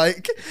little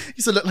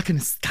used to look like an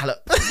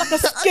scallop. Like a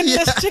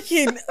skinless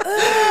chicken.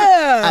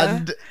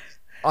 And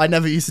I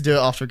never used to do it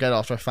after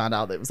I found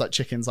out that it was like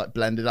chickens like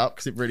blended up,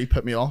 because it really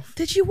put me off.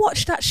 Did you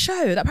watch that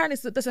show? That apparently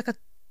there's like a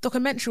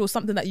documentary or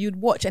something that you'd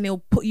watch and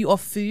it'll put you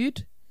off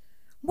food.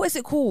 What is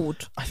it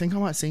called? I think I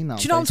might have seen that.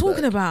 Do you know what I'm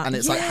talking about? And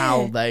it's like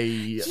how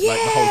they like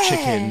the whole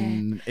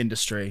chicken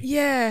industry.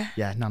 Yeah.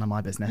 Yeah, none of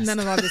my business. None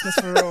of our business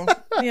for real.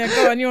 Yeah,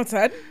 go on, your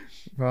turn.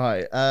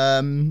 Right.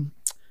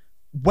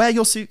 Where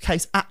your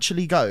suitcase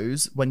actually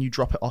goes when you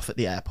drop it off at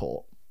the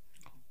airport.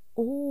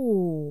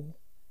 Ooh.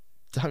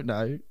 Don't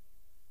know.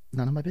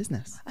 None of my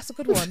business. That's a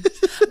good one.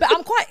 But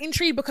I'm quite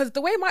intrigued because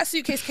the way my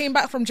suitcase came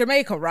back from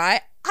Jamaica,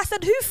 right? I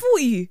said, who fought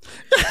you?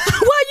 Why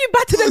are you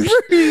battered and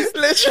bruised?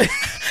 Literally.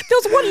 There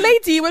was one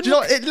lady when... Do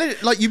you know,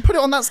 like you put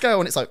it on that scale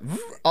and it's like,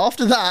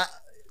 after that...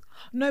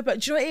 No,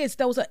 but do you know what it is?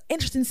 There was an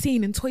interesting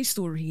scene in Toy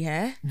Story,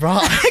 yeah?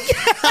 Right.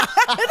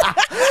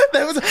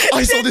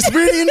 I saw this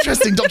really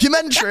interesting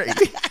documentary.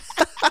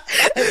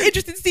 An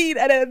interesting scene,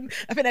 and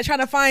I think they're trying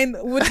to find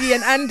Woody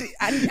and Andy.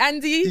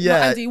 Yeah.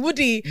 Not Andy,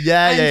 Woody.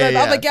 Yeah, and the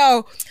other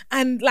girl,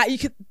 and like you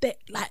could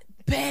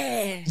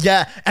bear.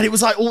 Yeah, and it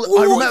was like all.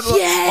 I remember.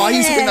 I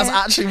used to think that's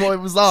actually what it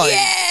was like.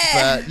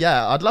 Yeah. But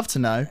yeah, I'd love to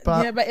know.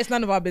 But yeah, but it's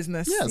none of our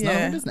business. Yeah, it's none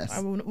of our business.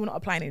 We're not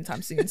applying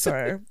anytime soon.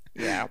 So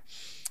yeah.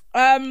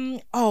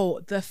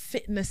 The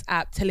fitness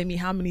app telling me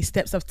how many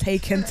steps I've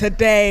taken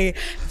today.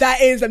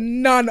 That is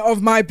none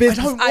of my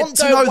business. I don't want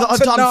to know that I've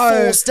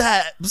done 4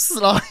 steps.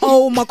 Like.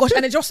 Oh my gosh.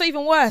 And it's just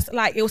even worse.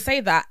 Like it'll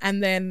say that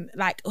and then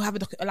like it'll have a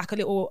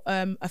little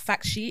a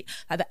fact sheet.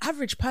 Like the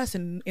average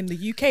person in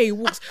the UK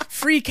walks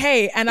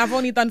 3K and I've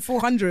only done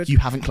 400. You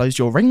haven't closed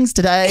your rings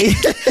today.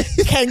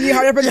 Can you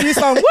hurry up and do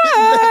some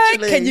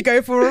work? Can you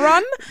go for a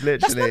run? Literally.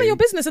 That's none of your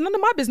business and none of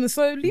my business.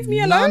 So leave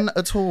me alone. None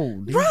at all.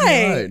 Leave right.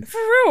 me alone.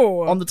 For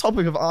real. On the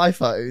topic of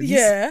iPhones.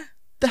 Yeah.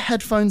 The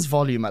headphones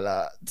volume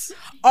alert.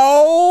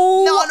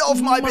 Oh, none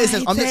of my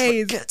business. I'm just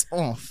like, get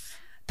off.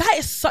 That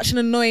is such an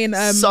annoying.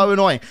 So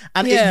annoying.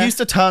 And it used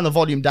to turn the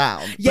volume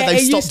down. Yeah, but they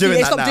stopped doing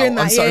that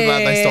now. I'm so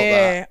glad they stopped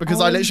that.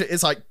 Because I literally,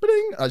 it's like,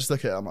 bling, I just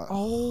look at it, I'm like,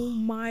 oh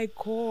my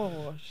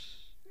gosh.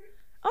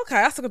 Okay,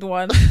 that's a good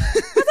one. That's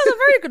a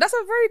very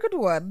good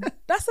one.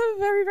 That's a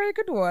very, very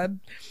good one.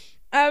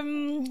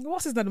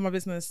 What's none of my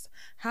business?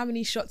 How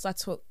many shots I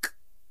took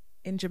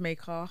in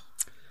Jamaica.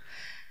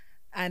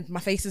 And my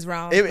face is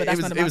round. It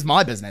was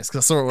my business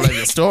because I saw it all over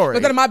your story.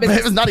 But none of my business.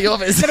 But it was none of your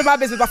business. None of my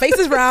business. My face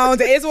is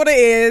round. It is what it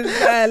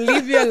is.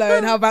 Leave me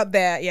alone. How about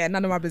that? Yeah,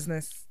 none of my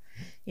business.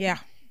 Yeah.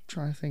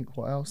 Trying to think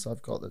what else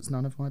I've got that's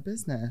none of my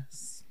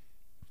business.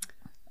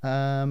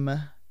 How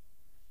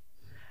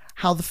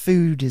the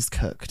food is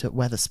cooked at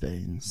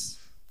Wetherspoons.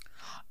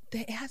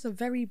 It has a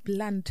very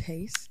bland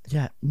taste.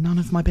 Yeah, none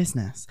of my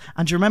business.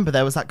 And do you remember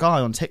there was that guy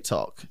on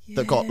TikTok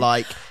that got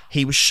like,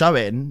 he was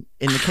showing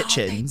in the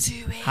kitchens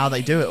how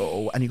they do it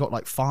all, and he got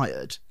like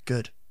fired.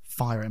 Good,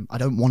 fire him. I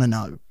don't want to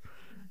know.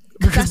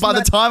 Because by the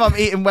time I'm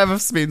eating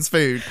Wetherspoons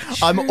food,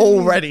 I'm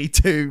already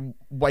too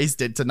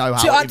wasted to know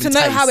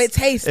how it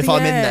tastes. If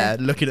I'm in there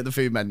looking at the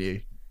food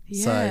menu.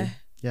 Yeah. So,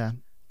 yeah.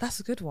 That's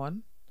a good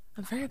one.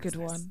 A very good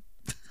one.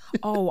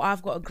 Oh,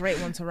 I've got a great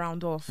one to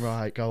round off.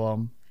 Right, go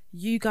on.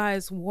 you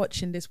guys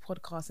watching this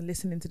podcast and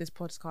listening to this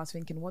podcast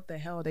thinking, what the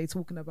hell are they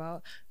talking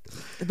about?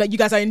 But you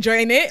guys are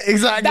enjoying it.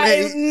 Exactly. That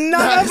is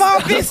none of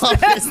our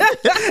business.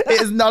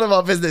 It is none of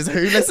our business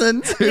who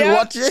listens, who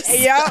watches.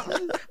 Yeah.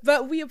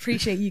 But we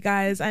appreciate you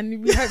guys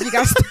and we hope you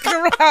guys stick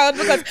around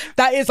because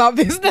that is our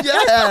business.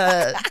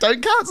 Yeah.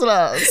 Don't cancel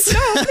us.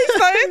 No, please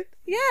don't.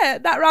 Yeah,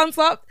 that rounds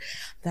up.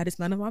 That is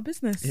none of our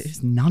business. It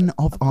is none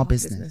of our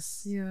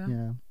business.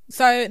 Yeah.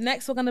 So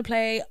next we're going to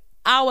play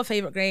our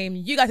favourite game,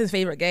 you guys'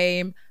 favourite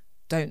game,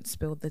 Don't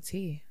Spill the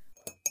Tea.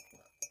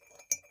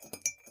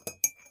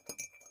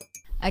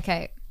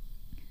 Okay.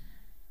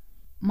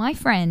 My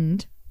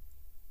friend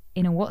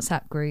in a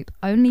WhatsApp group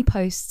only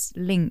posts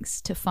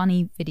links to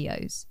funny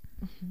videos.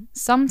 Mm-hmm.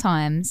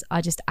 Sometimes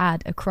I just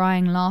add a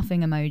crying,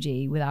 laughing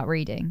emoji without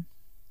reading.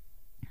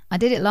 I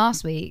did it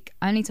last week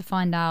only to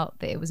find out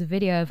that it was a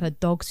video of her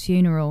dog's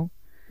funeral,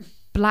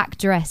 black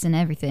dress and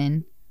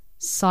everything.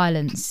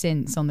 Silence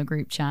since on the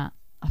group chat.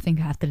 I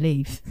think I have to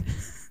leave.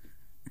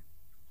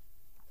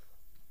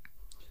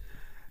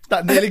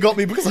 That nearly got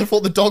me because I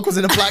thought the dog was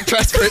in a black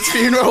dress for its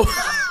funeral.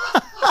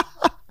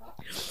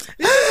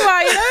 This is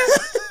why, you know,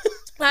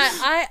 like,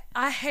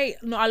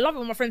 I love it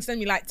when my friends send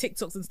me like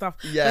TikToks and stuff.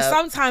 Yeah. But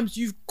sometimes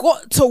you've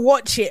got to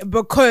watch it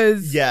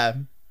because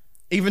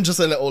even just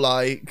a little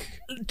like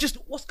just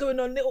what's going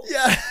on, little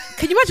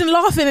Can you imagine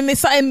laughing and it's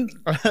something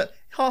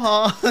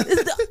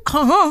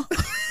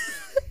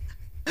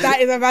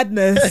That is a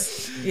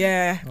madness.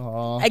 Yeah.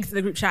 Aww. Exit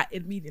the group chat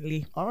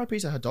immediately. R.I.P.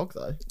 to her dog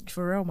though.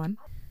 For real, man.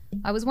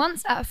 I was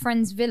once at a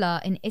friend's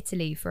villa in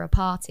Italy for a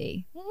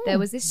party. There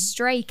was this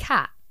stray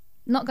cat.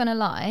 Not gonna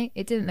lie,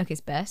 it didn't look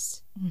its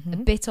best. A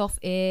bit off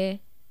ear,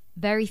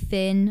 very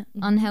thin,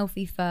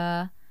 unhealthy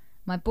fur.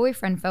 My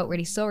boyfriend felt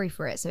really sorry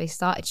for it, so he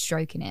started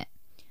stroking it.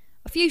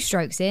 A few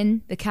strokes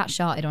in, the cat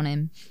sharted on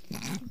him.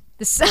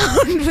 The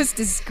sound was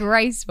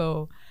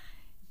disgraceful.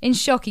 In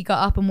shock, he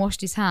got up and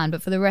washed his hand,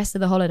 but for the rest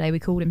of the holiday, we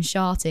called him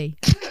Sharty.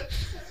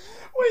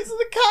 Wait, so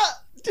the cat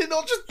did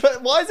not just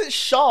put... Why is it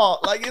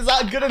shart? Like, is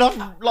that a good enough,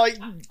 like,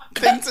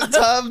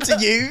 term to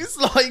use?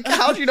 Like,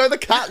 how do you know the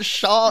cat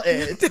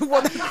sharted?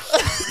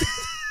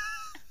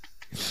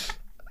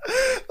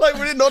 Like,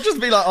 would it not just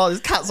be like, oh,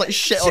 this cat's like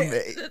shit on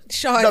me?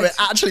 Sharted. No, it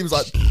actually was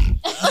like...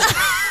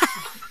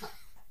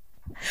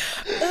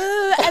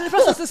 and the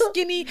process is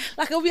skinny,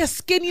 like it'll be a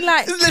skinny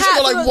like it's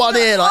literally got like one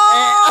ear like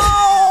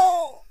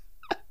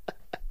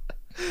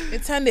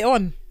it turned it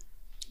on.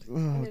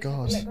 Oh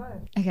god.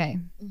 Okay.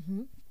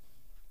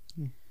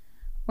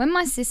 When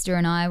my sister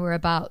and I were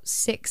about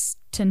 6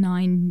 to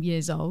 9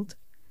 years old,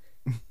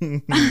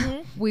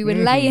 we would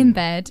lay in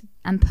bed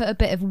and put a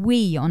bit of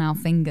wee on our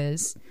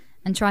fingers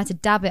and try to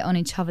dab it on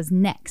each other's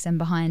necks and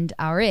behind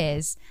our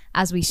ears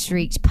as we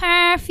shrieked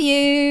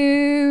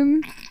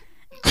perfume.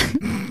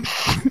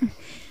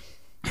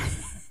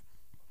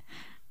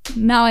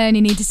 Now I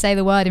only need to say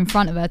the word in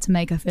front of her to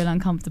make her feel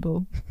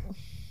uncomfortable.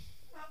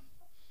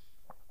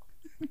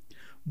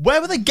 Where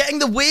were they getting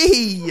the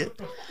wee?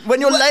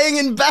 When you're laying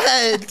in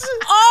bed.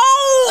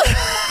 Oh! We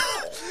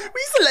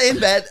used to lay in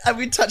bed and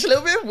we'd touch a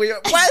little bit of wee.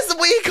 Where's the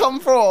wee come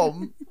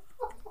from?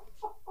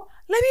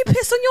 Let me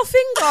piss on your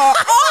finger.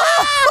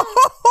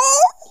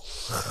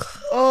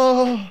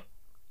 Oh.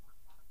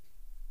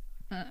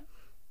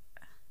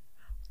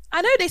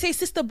 I know they say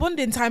sister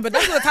bonding time, but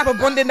that's not the type of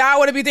bonding that I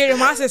want to be doing with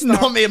my sister.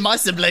 Not me and my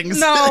siblings.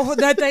 No,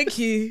 thank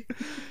you.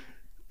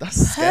 That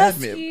scared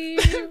me.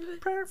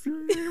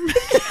 Perfume.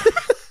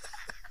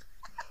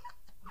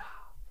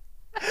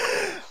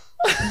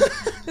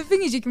 The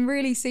thing is, you can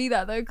really see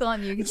that though,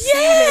 can't you? You can see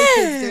little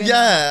kids doing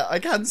that. I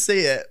can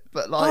see it,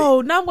 but like, now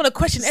I'm gonna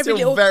question every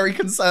little. Very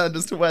concerned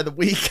as to where the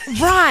wee came.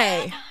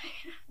 Right?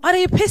 Are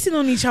they pissing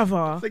on each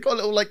other? They got a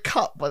little like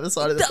cup by the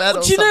side of the bed.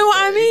 Do you know what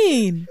I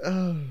mean?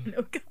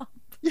 Little cup.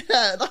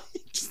 Yeah, like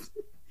just...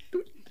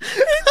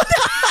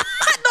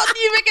 Not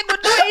you making the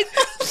noise.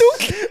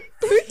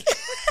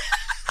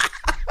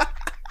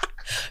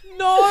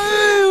 No.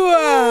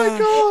 Oh my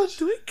god.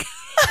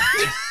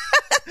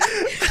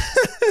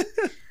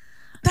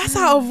 That's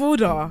out of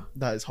order.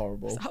 That is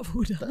horrible. That's out of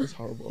order. That is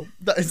horrible.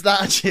 That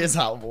actually is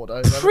out of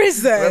order.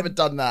 Prison. I've never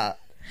done that.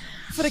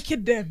 For the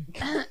kid them.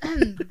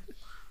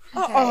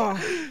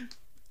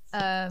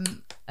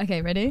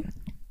 Okay, ready?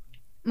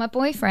 My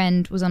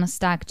boyfriend was on a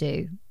stag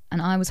do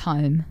and I was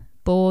home,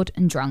 bored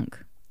and drunk.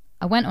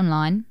 I went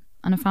online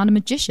and I found a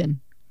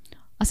magician.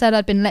 I said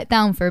I'd been let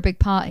down for a big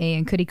party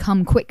and could he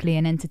come quickly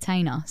and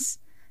entertain us.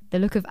 The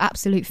look of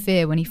absolute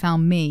fear when he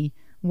found me,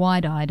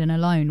 wide-eyed and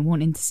alone,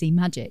 wanting to see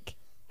magic.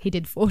 He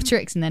did 4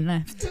 tricks and then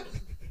left.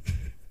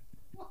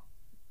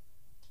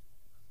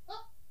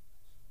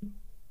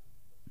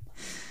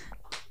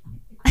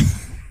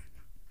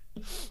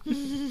 Would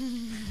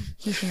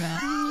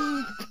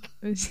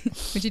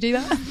you do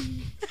that?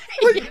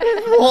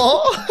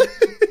 What?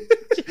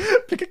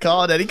 Pick a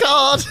card, any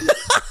card.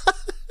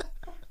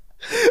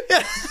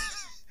 Yeah.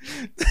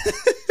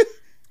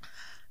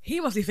 He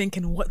must be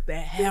thinking, what the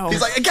hell?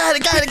 He's like,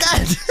 again.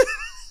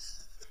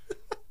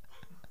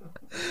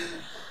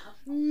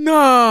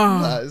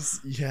 No. That is,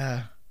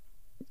 yeah.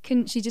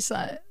 couldn't she just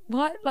like,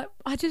 what? Like,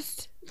 I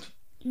just...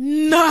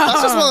 No.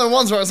 That's just one of the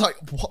ones where I was like,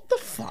 what the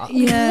fuck?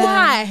 Yeah.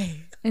 Why?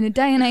 In a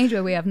day and age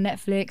where we have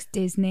Netflix,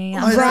 Disney,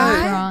 Right.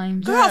 Prime.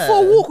 Go out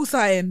for a walk or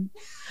something.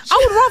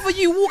 I would rather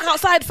you walk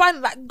outside,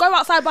 go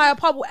outside by a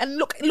pub and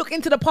look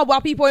into the pub while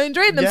people are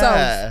enjoying themselves.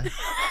 Yeah.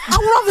 I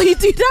would rather you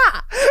do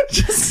that.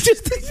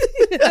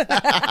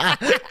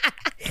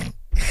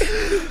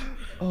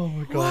 Oh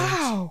my god.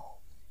 Wow.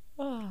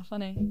 Oh,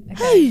 funny.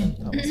 Okay. Hey.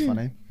 That was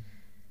funny.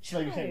 So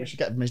you think we should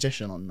get a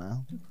magician on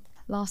now?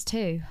 Last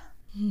two.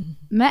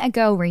 Met a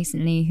girl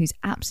recently who's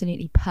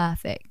absolutely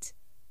perfect.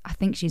 I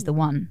think she's the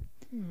one.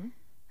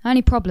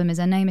 Only problem is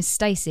her name is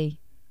Stacey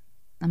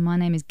and my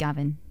name is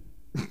Gavin.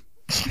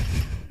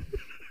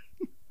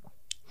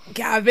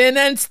 Gavin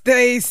and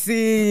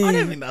Stacey. I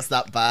don't think that's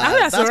that bad. I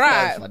think that's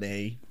alright. Quite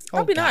funny.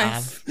 That'd be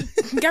nice.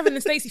 Gavin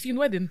and Stacey themed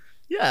wedding.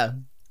 Yeah.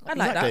 I'd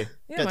like that.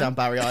 Yeah, Go down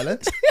Barry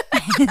Island.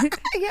 Yeah,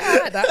 I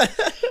like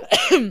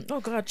that. Oh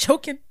god,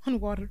 choking on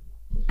water.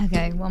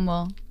 Okay, one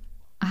more.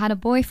 I had a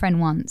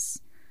boyfriend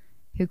once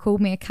who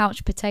called me a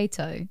couch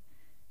potato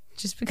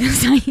just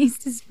because I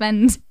used to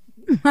spend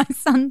my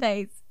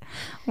Sundays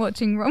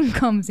watching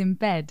rom-coms in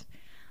bed.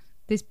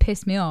 This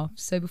pissed me off.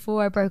 So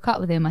before I broke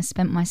up with him, I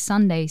spent my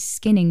Sundays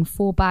skinning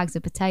 4 bags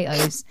of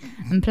potatoes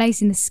and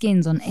placing the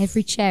skins on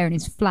every chair in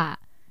his flat.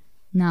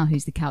 Now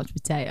who's the couch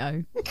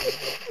potato?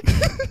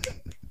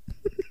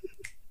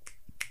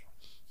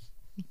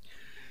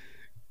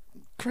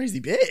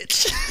 Crazy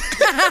bitch.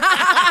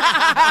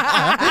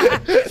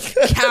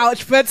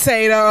 Couch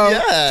potato.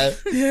 Yeah.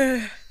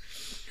 Yeah.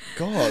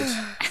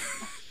 God.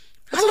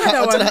 I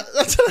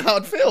don't know how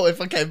I'd feel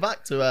if I came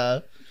back to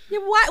her. Yeah,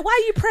 why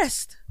are you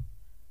pressed?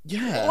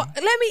 Yeah.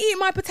 Let me eat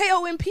my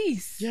potato in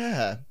peace.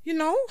 Yeah. You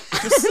know?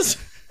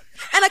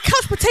 And a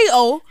couch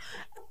potato.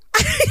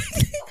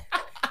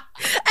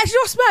 And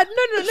you're mad.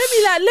 No, let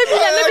me land.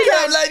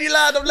 I'm letting you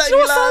land. You know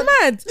what's so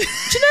mad? Do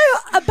you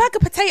know a bag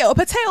of a potato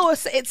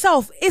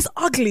itself is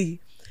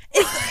ugly.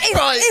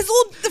 It's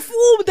all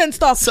deformed and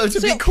stuff. So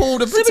to be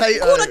called a potato. To be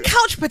called a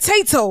couch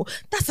potato,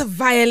 that's a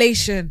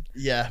violation.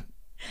 Yeah.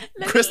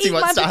 Christy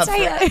wants to have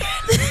it.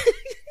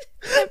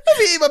 Let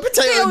me eat my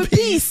potato in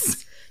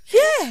peace.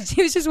 Yeah.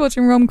 She was just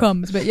watching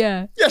rom-coms, but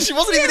yeah. Yeah, she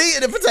wasn't even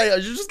eating a potato.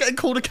 She was just getting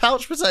called a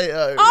couch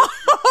potato. Oh.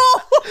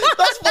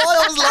 That's why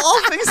I was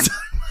laughing so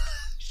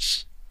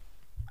much.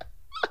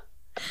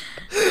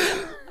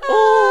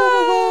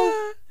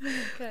 Oh.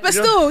 Okay. But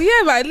still,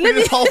 yeah, man.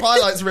 This whole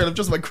highlights reel of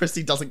just when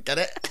Christy doesn't get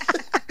it.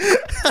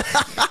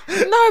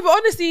 No, but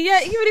honestly, yeah,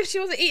 even if she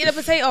wasn't eating a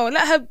potato,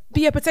 let her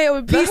be a potato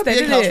in peace then,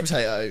 be a couch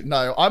potato.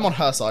 No, I'm on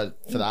her side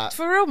for that.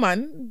 For real,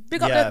 man.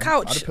 Big up the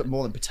couch. I'd have put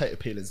more than potato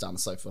peelings down the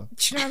sofa.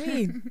 Do you know what I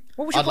mean?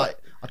 What would you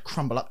I'd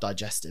crumble up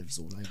digestives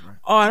all over it.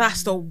 Oh,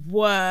 that's the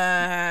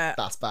worst.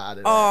 That's bad,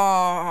 isn't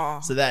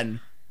it? So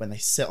then when they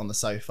sit on the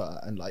sofa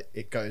and like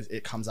it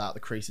comes out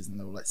the creases and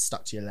they're all like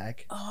stuck to your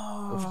leg.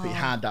 Or if you put your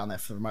hand down there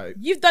for the remote.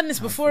 You've done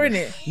this before,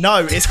 innit?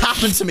 No, it's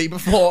happened to me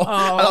before. And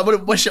I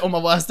wouldn't wish it on my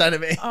worst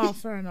enemy. Oh,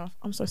 fair enough.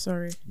 I'm so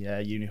sorry. Yeah,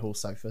 uni hall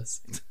sofas.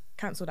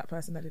 Cancel that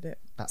person that did it.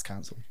 That's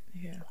cancelled.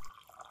 Yeah.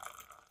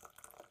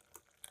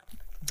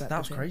 That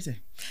was crazy.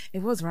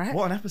 It was, right?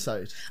 What an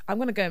episode. I'm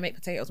going to go and make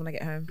potatoes when I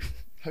get home.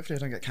 Hopefully I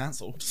don't get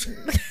cancelled.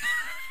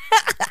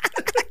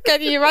 Can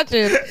you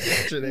imagine?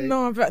 Literally.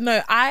 No,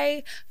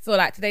 I feel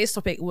like today's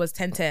topic was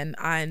 10-10,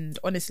 and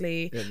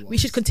honestly, we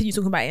should continue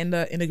talking about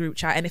it in the group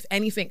chat. And if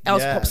anything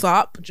else pops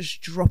up,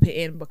 just drop it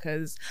in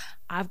because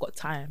I've got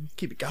time.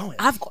 Keep it going.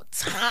 I've got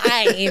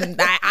time.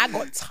 I've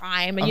got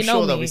time, and I'm you know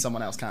sure me. There'll be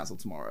someone else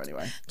cancelled tomorrow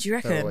anyway. Do you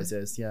reckon? There always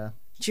is. Yeah.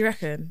 Do you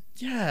reckon?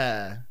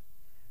 Yeah.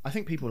 I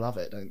think people love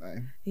it, don't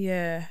they?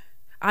 Yeah.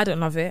 I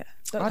don't love it.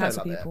 I don't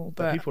love it,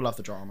 but people love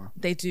the drama.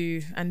 They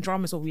do, and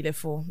drama's what we live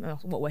for.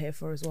 What we're here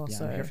for as well. Yeah,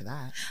 so I'm here for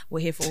that. We're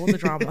here for all the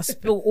drama.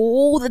 Spill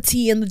all the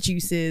tea and the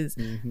juices.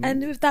 Mm-hmm.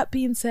 And with that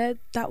being said,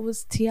 that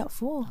was tea at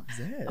 4. That was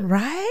it.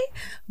 Right?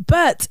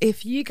 But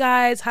if you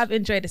guys have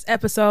enjoyed this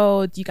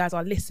episode, you guys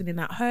are listening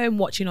at home,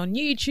 watching on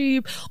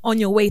YouTube, on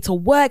your way to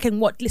work,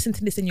 and listen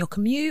to this in your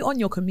commute,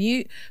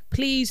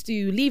 please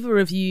do leave a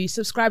review,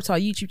 subscribe to our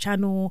YouTube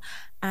channel,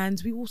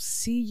 and we will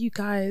see you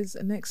guys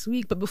next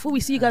week. But before we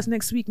see you guys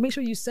next week, make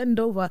sure you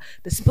send over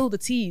the Spill the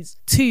Teas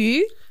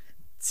to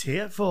Tea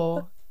at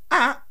 4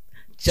 at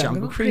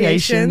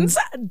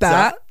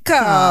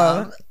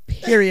junglecreations.com.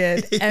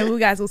 Period. And we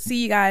guys will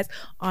see you guys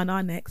on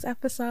our next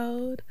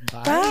episode.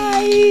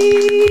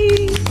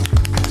 Bye.